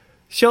golf.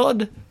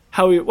 Sean,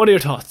 what are your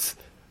thoughts?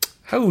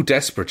 How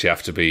desperate you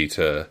have to be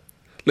to,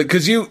 like,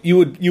 because you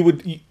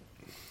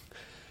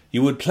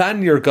would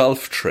plan your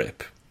golf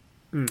trip.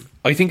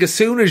 I think as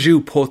soon as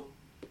you put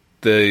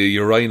the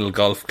urinal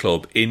golf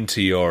club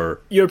into you're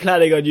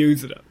planning on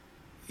using it.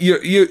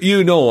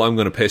 You know I'm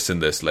going to piss in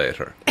this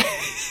later.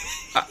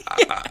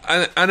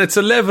 And it's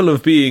a level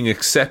of being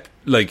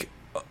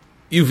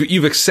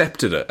you've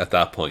accepted it at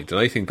that point,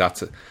 and I think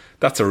that's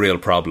a real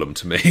problem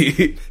to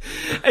me.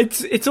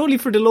 It's only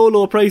for the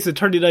low price of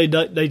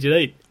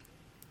 $39.99.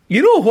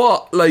 You know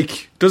what?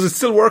 Like, does it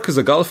still work as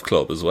a golf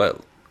club as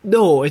well?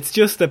 No, it's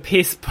just a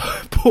piss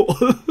pole.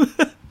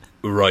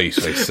 Right,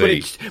 I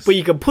see. But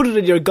you can put it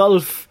in your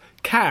golf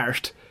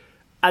cart,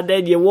 and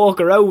then you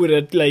walk around with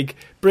it, like,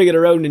 bring it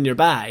around in your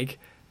bag,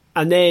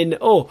 and then,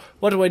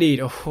 what do I need?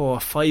 A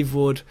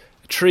 5-wood,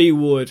 a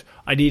 3-wood,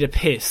 I need a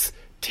piss.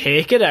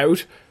 Take it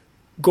out,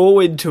 go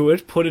into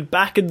it, put it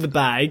back in the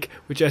bag,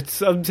 which at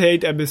some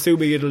point I'm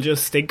assuming it'll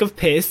just stink of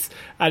piss,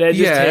 and then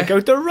just take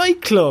out the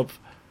right club.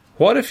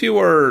 What if you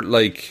were,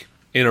 like,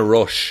 in a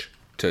rush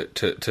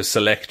to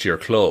select your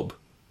club,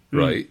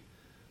 right?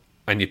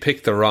 And you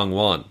pick the wrong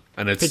one,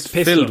 and it's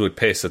filled with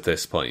piss at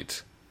this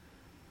point.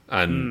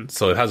 And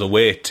so it has a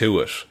weight to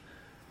it.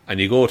 And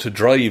you go to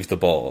drive the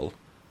ball,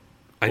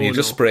 and you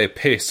just spray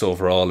piss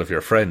over all of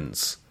your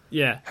friends.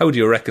 Yeah. How do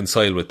you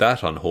reconcile with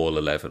that on hole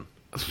 11?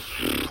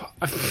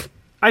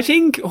 I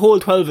think hole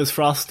 12 is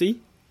frosty.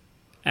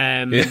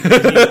 I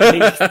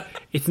think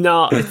it's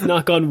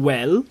not gone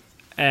well.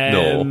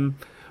 No.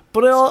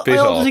 But I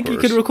also think you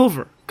can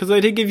recover. Because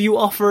I think if you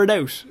offer it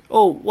out,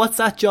 what's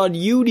that, John?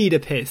 You need a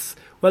piss.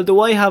 Well, do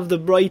I have the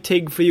right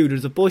thing for you?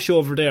 There's a bush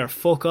over there.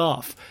 Fuck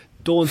off.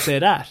 Don't say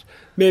that.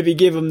 Maybe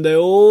give him the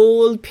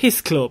old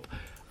piss club.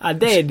 And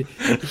then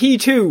he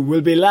too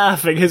will be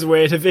laughing his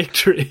way to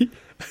victory.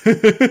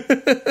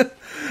 I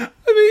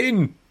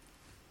mean,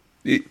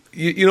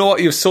 you know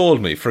what? You've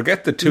sold me.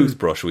 Forget the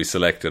toothbrush we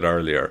selected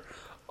earlier.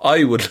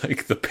 I would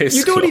like the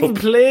piss club. You don't even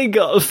play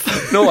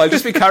golf. No, I'll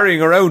just be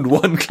carrying around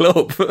one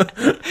club.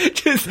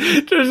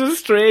 There's a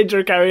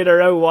stranger carrying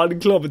around one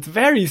club. It's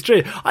very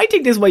strange. I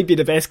think this might be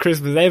the best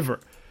Christmas ever.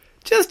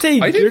 Just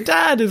think, your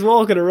dad is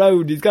walking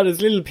around. He's got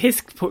his little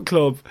piss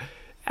club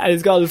and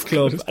his golf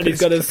club, and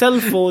he's got a cell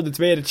phone that's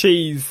made of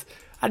cheese,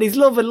 and he's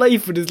loving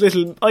life with his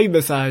little eye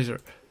massager.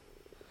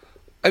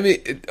 I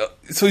mean,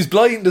 so he's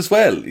blind as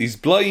well. He's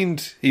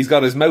blind. He's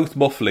got his mouth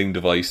muffling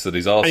device that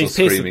he's also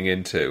screaming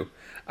into.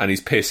 And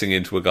he's pissing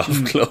into a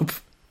golf club.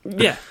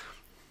 Yeah.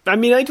 I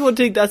mean, I don't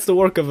think that's the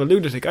work of a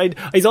lunatic.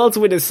 He's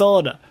also in his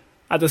sauna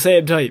at the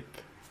same time.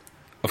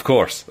 Of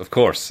course.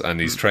 And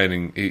he's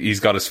training.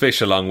 He's got his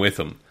fish along with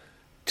him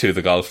to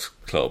the golf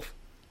club.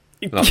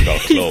 Not the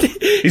golf club.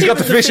 He's got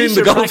the fish in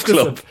the golf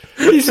club.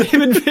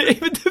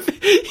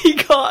 He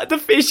got the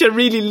fish, a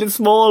really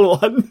small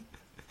one.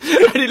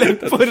 And he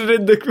put it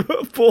in the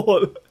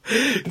bowl.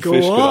 The fish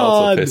could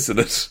also piss in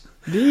it.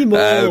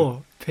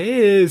 Nemo,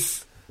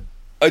 piss.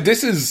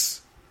 This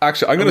is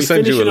actually, I'm going to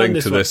send you a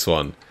link to this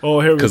one. Oh,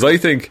 here we go. Because I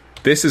think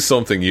this is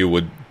something you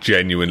would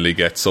genuinely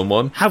get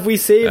someone. Have we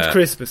saved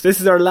Christmas?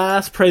 This is our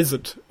last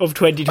present of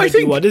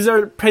 2021. This is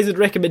our present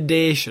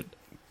recommendation.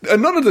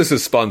 And none of this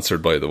is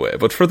sponsored, by the way,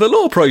 but for the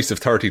low price of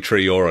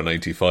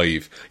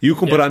 €33.95, you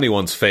can put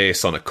anyone's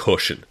face on a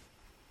cushion.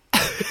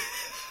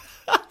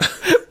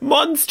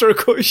 Monster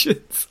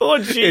cushions. Oh,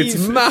 jeez.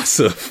 It's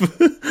massive.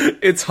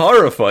 It's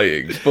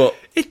horrifying, but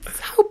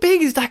how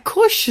big is that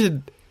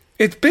cushion?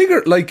 It's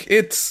bigger, like,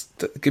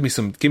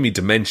 give me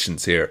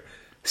dimensions here.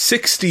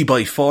 60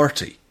 by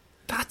 40.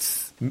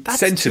 That's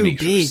centimeters.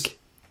 Too big.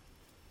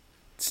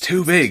 It's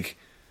too big.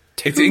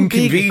 It's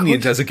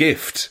inconvenient as a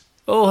gift.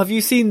 Oh, have you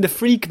seen the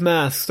freak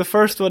masks? The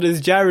first one is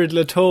Jared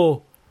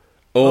Leto.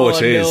 Oh,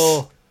 it is.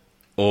 No.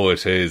 Oh,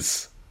 it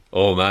is.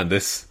 Oh, man,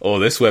 this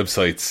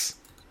website's...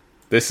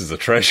 This is a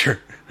treasure.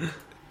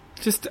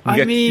 Just, you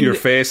get your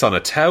face on a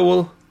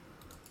towel.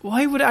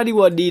 Why would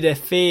anyone need a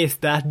face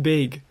that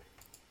big?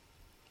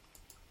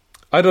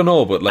 I don't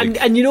know, but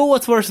like... And you know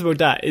what's worse about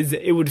that is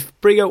it would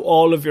bring out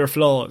all of your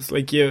flaws.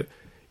 Like, you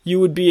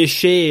would be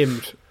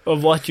ashamed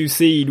of what you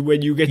see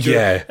when you get your...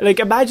 Yeah. Like,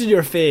 imagine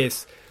your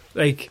face,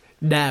 like,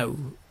 now,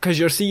 because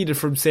you're seeing it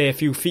from, say, a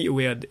few feet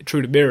away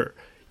through the mirror.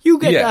 You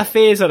get that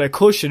face on a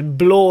cushion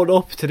blown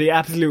up to the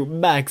absolute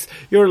max.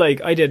 You're like,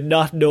 I did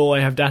not know I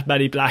have that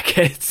many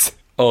blackheads.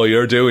 Oh,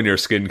 you're doing your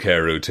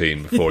skincare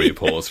routine before you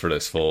pose for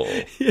this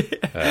photo.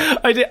 Yeah.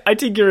 I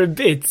think you're in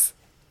bits.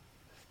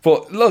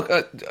 But look,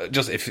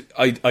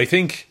 I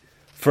think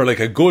for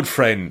like a good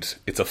friend,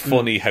 it's a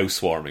funny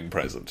housewarming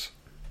present.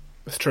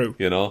 It's true.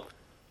 You know?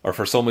 Or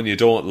for someone you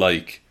don't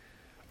like,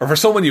 or for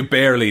someone you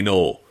barely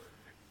know.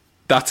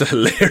 That's a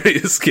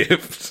hilarious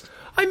gift.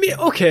 I mean,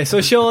 okay, so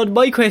Sean,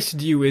 my question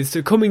to you is,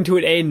 coming to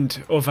an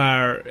end of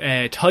our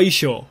Thai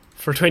show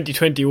for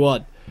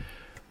 2021,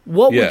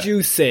 what would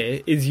you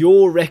say is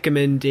your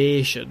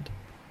recommendation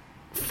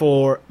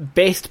for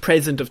best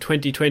present of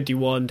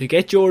 2021 to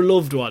get your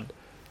loved one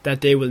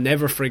that they will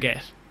never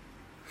forget?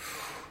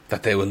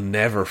 That they will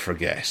never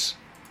forget.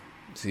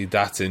 See,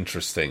 that's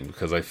interesting,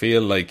 because I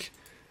feel like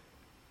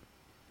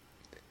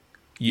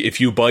if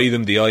you buy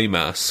them the eye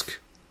mask,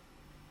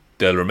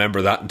 they'll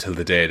remember that until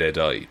the day they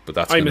die, but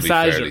that's going to be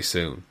fairly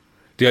soon.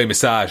 The eye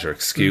massager,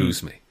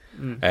 excuse me.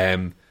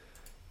 The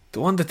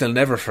one that they'll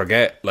never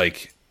forget,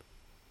 like,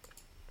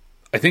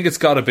 I think it's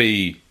got to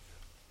be,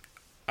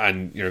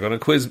 and you're going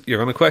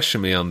to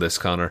question me on this,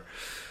 Connor.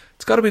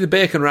 It's got to be the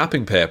bacon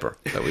wrapping paper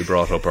that we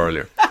brought up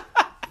earlier.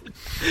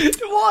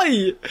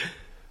 Why?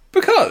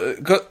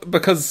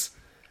 Because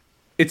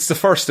it's the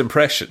first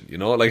impression, you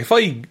know. Like if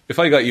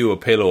I got you a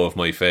pillow of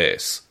my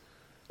face,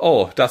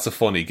 oh, that's a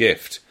funny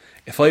gift.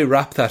 If I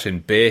wrap that in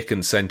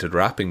bacon scented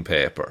wrapping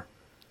paper,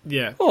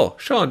 yeah. Oh,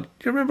 Sean, do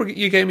you remember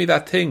you gave me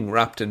that thing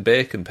wrapped in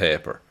bacon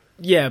paper?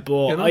 Yeah,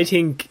 but you know? I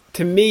think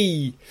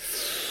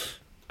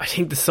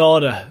the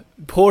soda,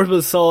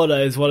 portable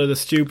soda, is one of the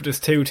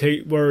stupidest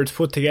two words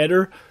put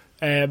together.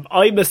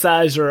 Eye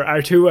massager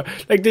are two,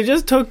 like, they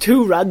just took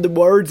two random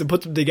words and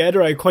put them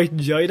together. I quite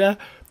enjoy that.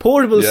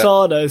 Portable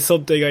soda is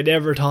something I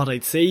never thought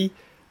I'd see,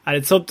 and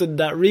it's something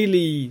that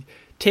really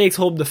takes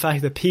home the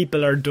fact that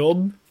people are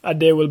dumb and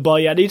they will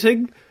buy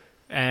anything.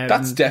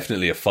 That's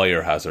definitely a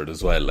fire hazard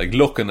as well, like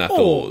looking at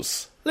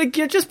those. Like,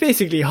 you're just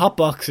basically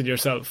hotboxing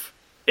yourself,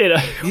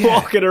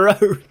 walking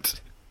around.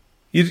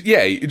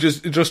 You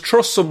just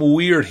trust some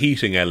weird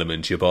heating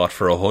element you bought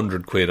for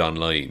 £100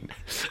 online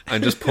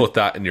and just put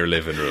that in your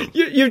living room.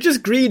 You've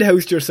just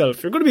greenhoused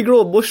yourself. You're going to be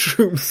growing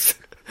mushrooms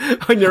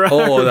on your arms.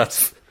 Oh,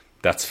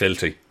 that's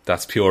filthy.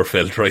 That's pure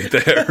filth right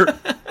there.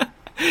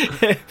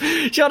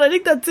 Sean, I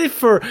think that's it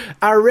for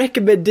our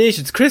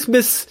recommendations.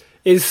 Christmas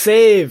is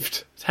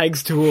saved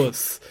thanks to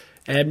us.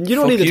 You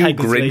don't need to thank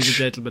us, ladies and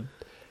gentlemen.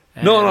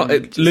 No,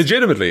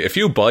 legitimately, if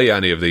you buy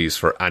any of these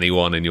for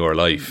anyone in your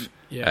life,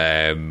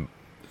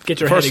 get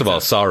your first of all,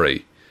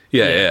 sorry.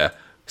 Yeah.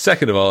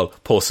 Second of all,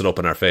 post it up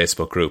in our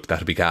Facebook group.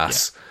 That'd be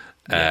gas.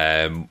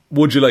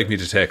 Would you like me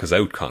to take us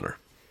out, Connor?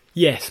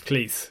 Yes,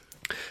 please.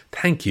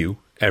 Thank you,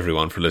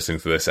 everyone, for listening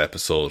to this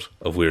episode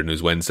of Weird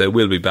News Wednesday.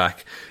 We'll be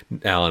back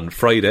on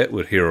Friday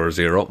with Hero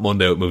Zero,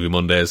 Monday with Movie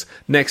Mondays,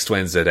 next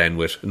Wednesday then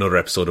with another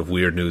episode of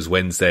Weird News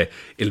Wednesday.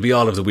 It'll be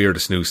all of the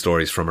weirdest news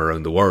stories from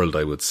around the world,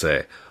 I would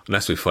say,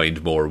 unless we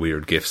find more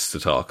weird gifts to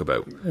talk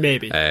about.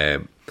 Maybe.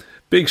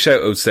 Big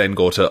shout outs then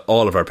go to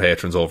all of our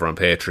patrons over on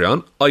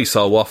Patreon. I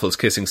saw Waffles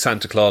kissing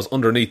Santa Claus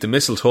underneath the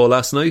mistletoe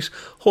last night.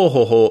 Ho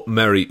ho ho,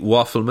 Merry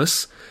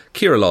Wafflemas.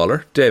 Ciara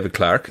Lawler, David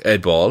Clark,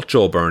 Ed Ball,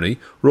 Joe Burney,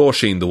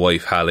 Roisin the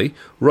wife Hallie,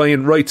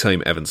 Ryan Right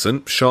Time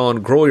Evanson,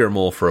 Sean Grow Your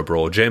Mo for a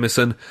Bro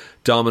Jameson,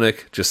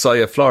 Dominic,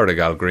 Josiah Florida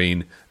Gal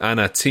Green,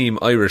 Anna Team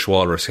Irish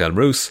Walrus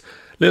Helmroos,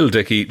 Lil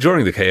Dicky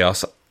During the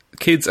Chaos,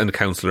 Kids and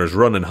Counsellors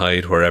Run and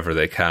Hide Wherever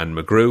They Can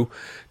McGrew,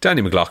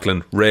 Danny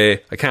McLaughlin,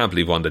 Ray, I Can't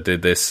Believe Wanda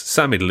Did This,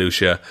 Sammy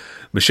DeLucia,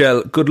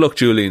 Michelle, Good Luck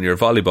Julie in Your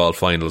Volleyball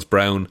Finals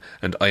Brown,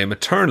 and I am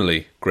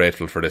eternally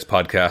grateful for this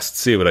podcast.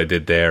 See what I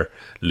did there,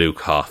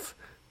 Luke Hoth.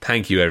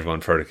 Thank you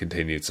everyone for the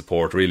continued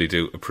support, really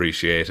do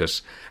appreciate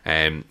it.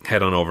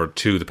 Head on over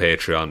to the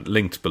Patreon,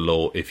 linked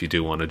below if you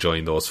do want to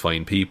join those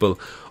fine people.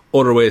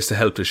 Other ways to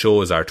help the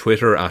show is our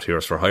Twitter,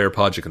 @Heroes for Hire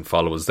Pod. You can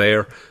follow us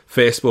there.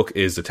 Facebook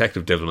is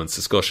Detective Divilment's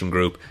discussion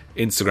group.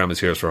 Instagram is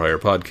Heroes for Hire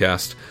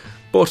Podcast.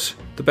 But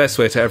the best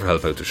way to ever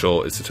help out the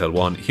show is to tell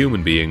one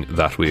human being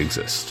that we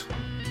exist.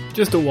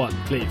 Just a one,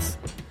 please.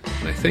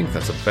 And I think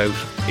that's about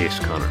it,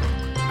 Connor.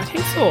 I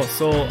think so.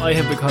 So I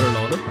have been Connor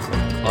Lawler.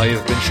 I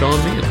have been Sean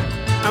Meehan.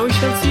 And we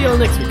shall see you all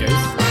next week,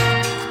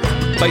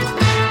 guys. Bye.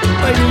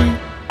 Bye.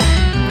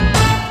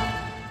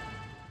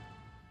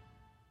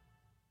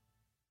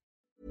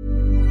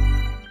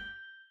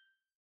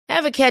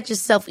 Ever catch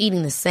yourself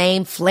eating the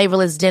same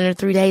flavorless dinner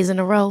 3 days in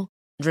a row?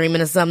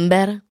 Dreaming of something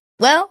better?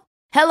 Well,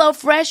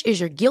 HelloFresh is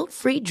your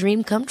guilt-free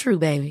dream come true,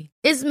 baby.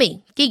 It's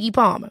me, Keke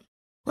Palmer.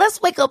 Let's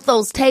wake up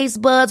those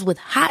taste buds with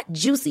hot,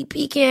 juicy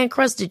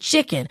pecan-crusted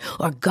chicken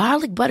or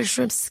garlic butter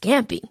shrimp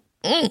scampi.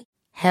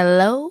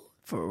 Hello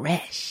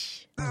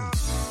Fresh.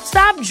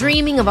 Stop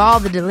dreaming of all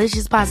the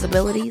delicious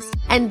possibilities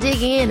and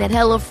dig in at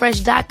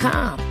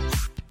HelloFresh.com.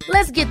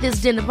 Let's get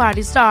this dinner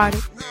party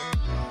started.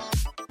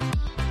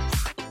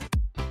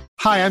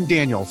 Hi, I'm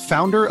Daniel,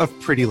 founder of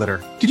Pretty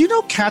Litter. Did you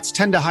know cats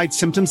tend to hide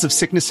symptoms of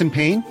sickness and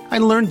pain? I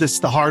learned this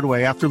the hard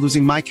way after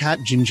losing my cat,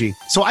 Gingy.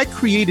 So I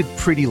created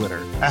Pretty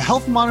Litter, a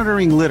health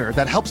monitoring litter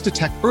that helps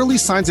detect early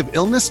signs of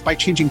illness by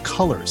changing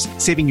colors,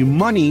 saving you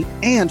money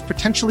and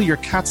potentially your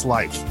cat's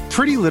life.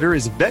 Pretty Litter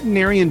is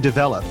veterinarian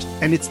developed,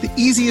 and it's the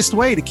easiest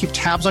way to keep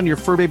tabs on your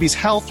fur baby's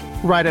health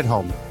right at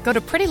home. Go to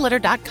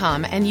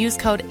prettylitter.com and use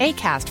code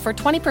ACAST for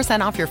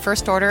 20% off your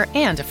first order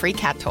and a free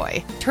cat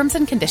toy. Terms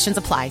and conditions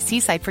apply. See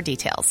site for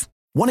details.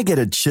 Want to get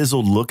a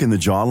chiseled look in the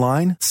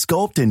jawline?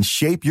 Sculpt and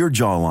shape your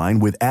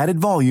jawline with added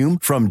volume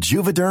from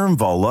Juvederm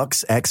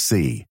Volux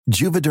XC.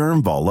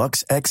 Juvederm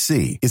Volux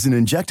XC is an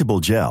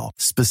injectable gel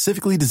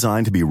specifically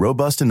designed to be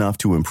robust enough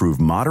to improve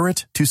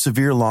moderate to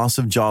severe loss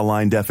of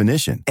jawline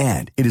definition.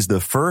 And it is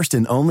the first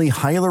and only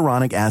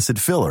hyaluronic acid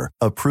filler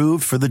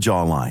approved for the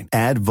jawline.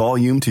 Add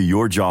volume to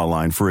your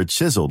jawline for a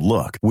chiseled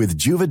look with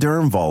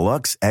Juvederm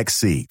Volux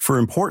XC. For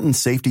important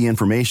safety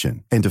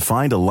information and to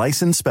find a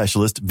licensed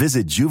specialist,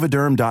 visit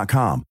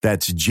Juvederm.com.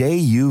 That's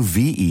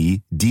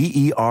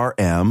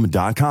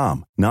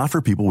Juvederm.com. Not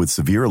for people with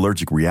severe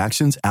allergic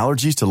reactions,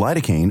 allergies to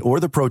lidocaine, or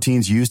the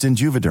proteins used in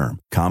Juvederm.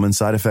 Common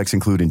side effects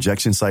include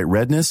injection site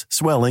redness,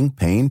 swelling,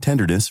 pain,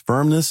 tenderness,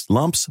 firmness,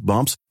 lumps,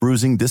 bumps,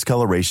 bruising,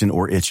 discoloration,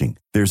 or itching.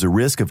 There's a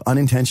risk of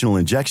unintentional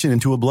injection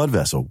into a blood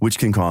vessel, which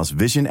can cause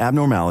vision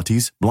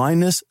abnormalities,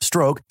 blindness,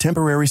 stroke,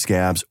 temporary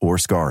scabs, or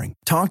scarring.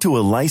 Talk to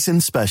a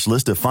licensed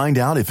specialist to find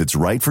out if it's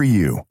right for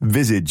you.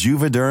 Visit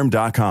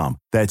Juvederm.com.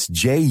 That's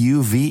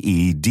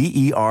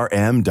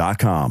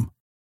Juvederm.com.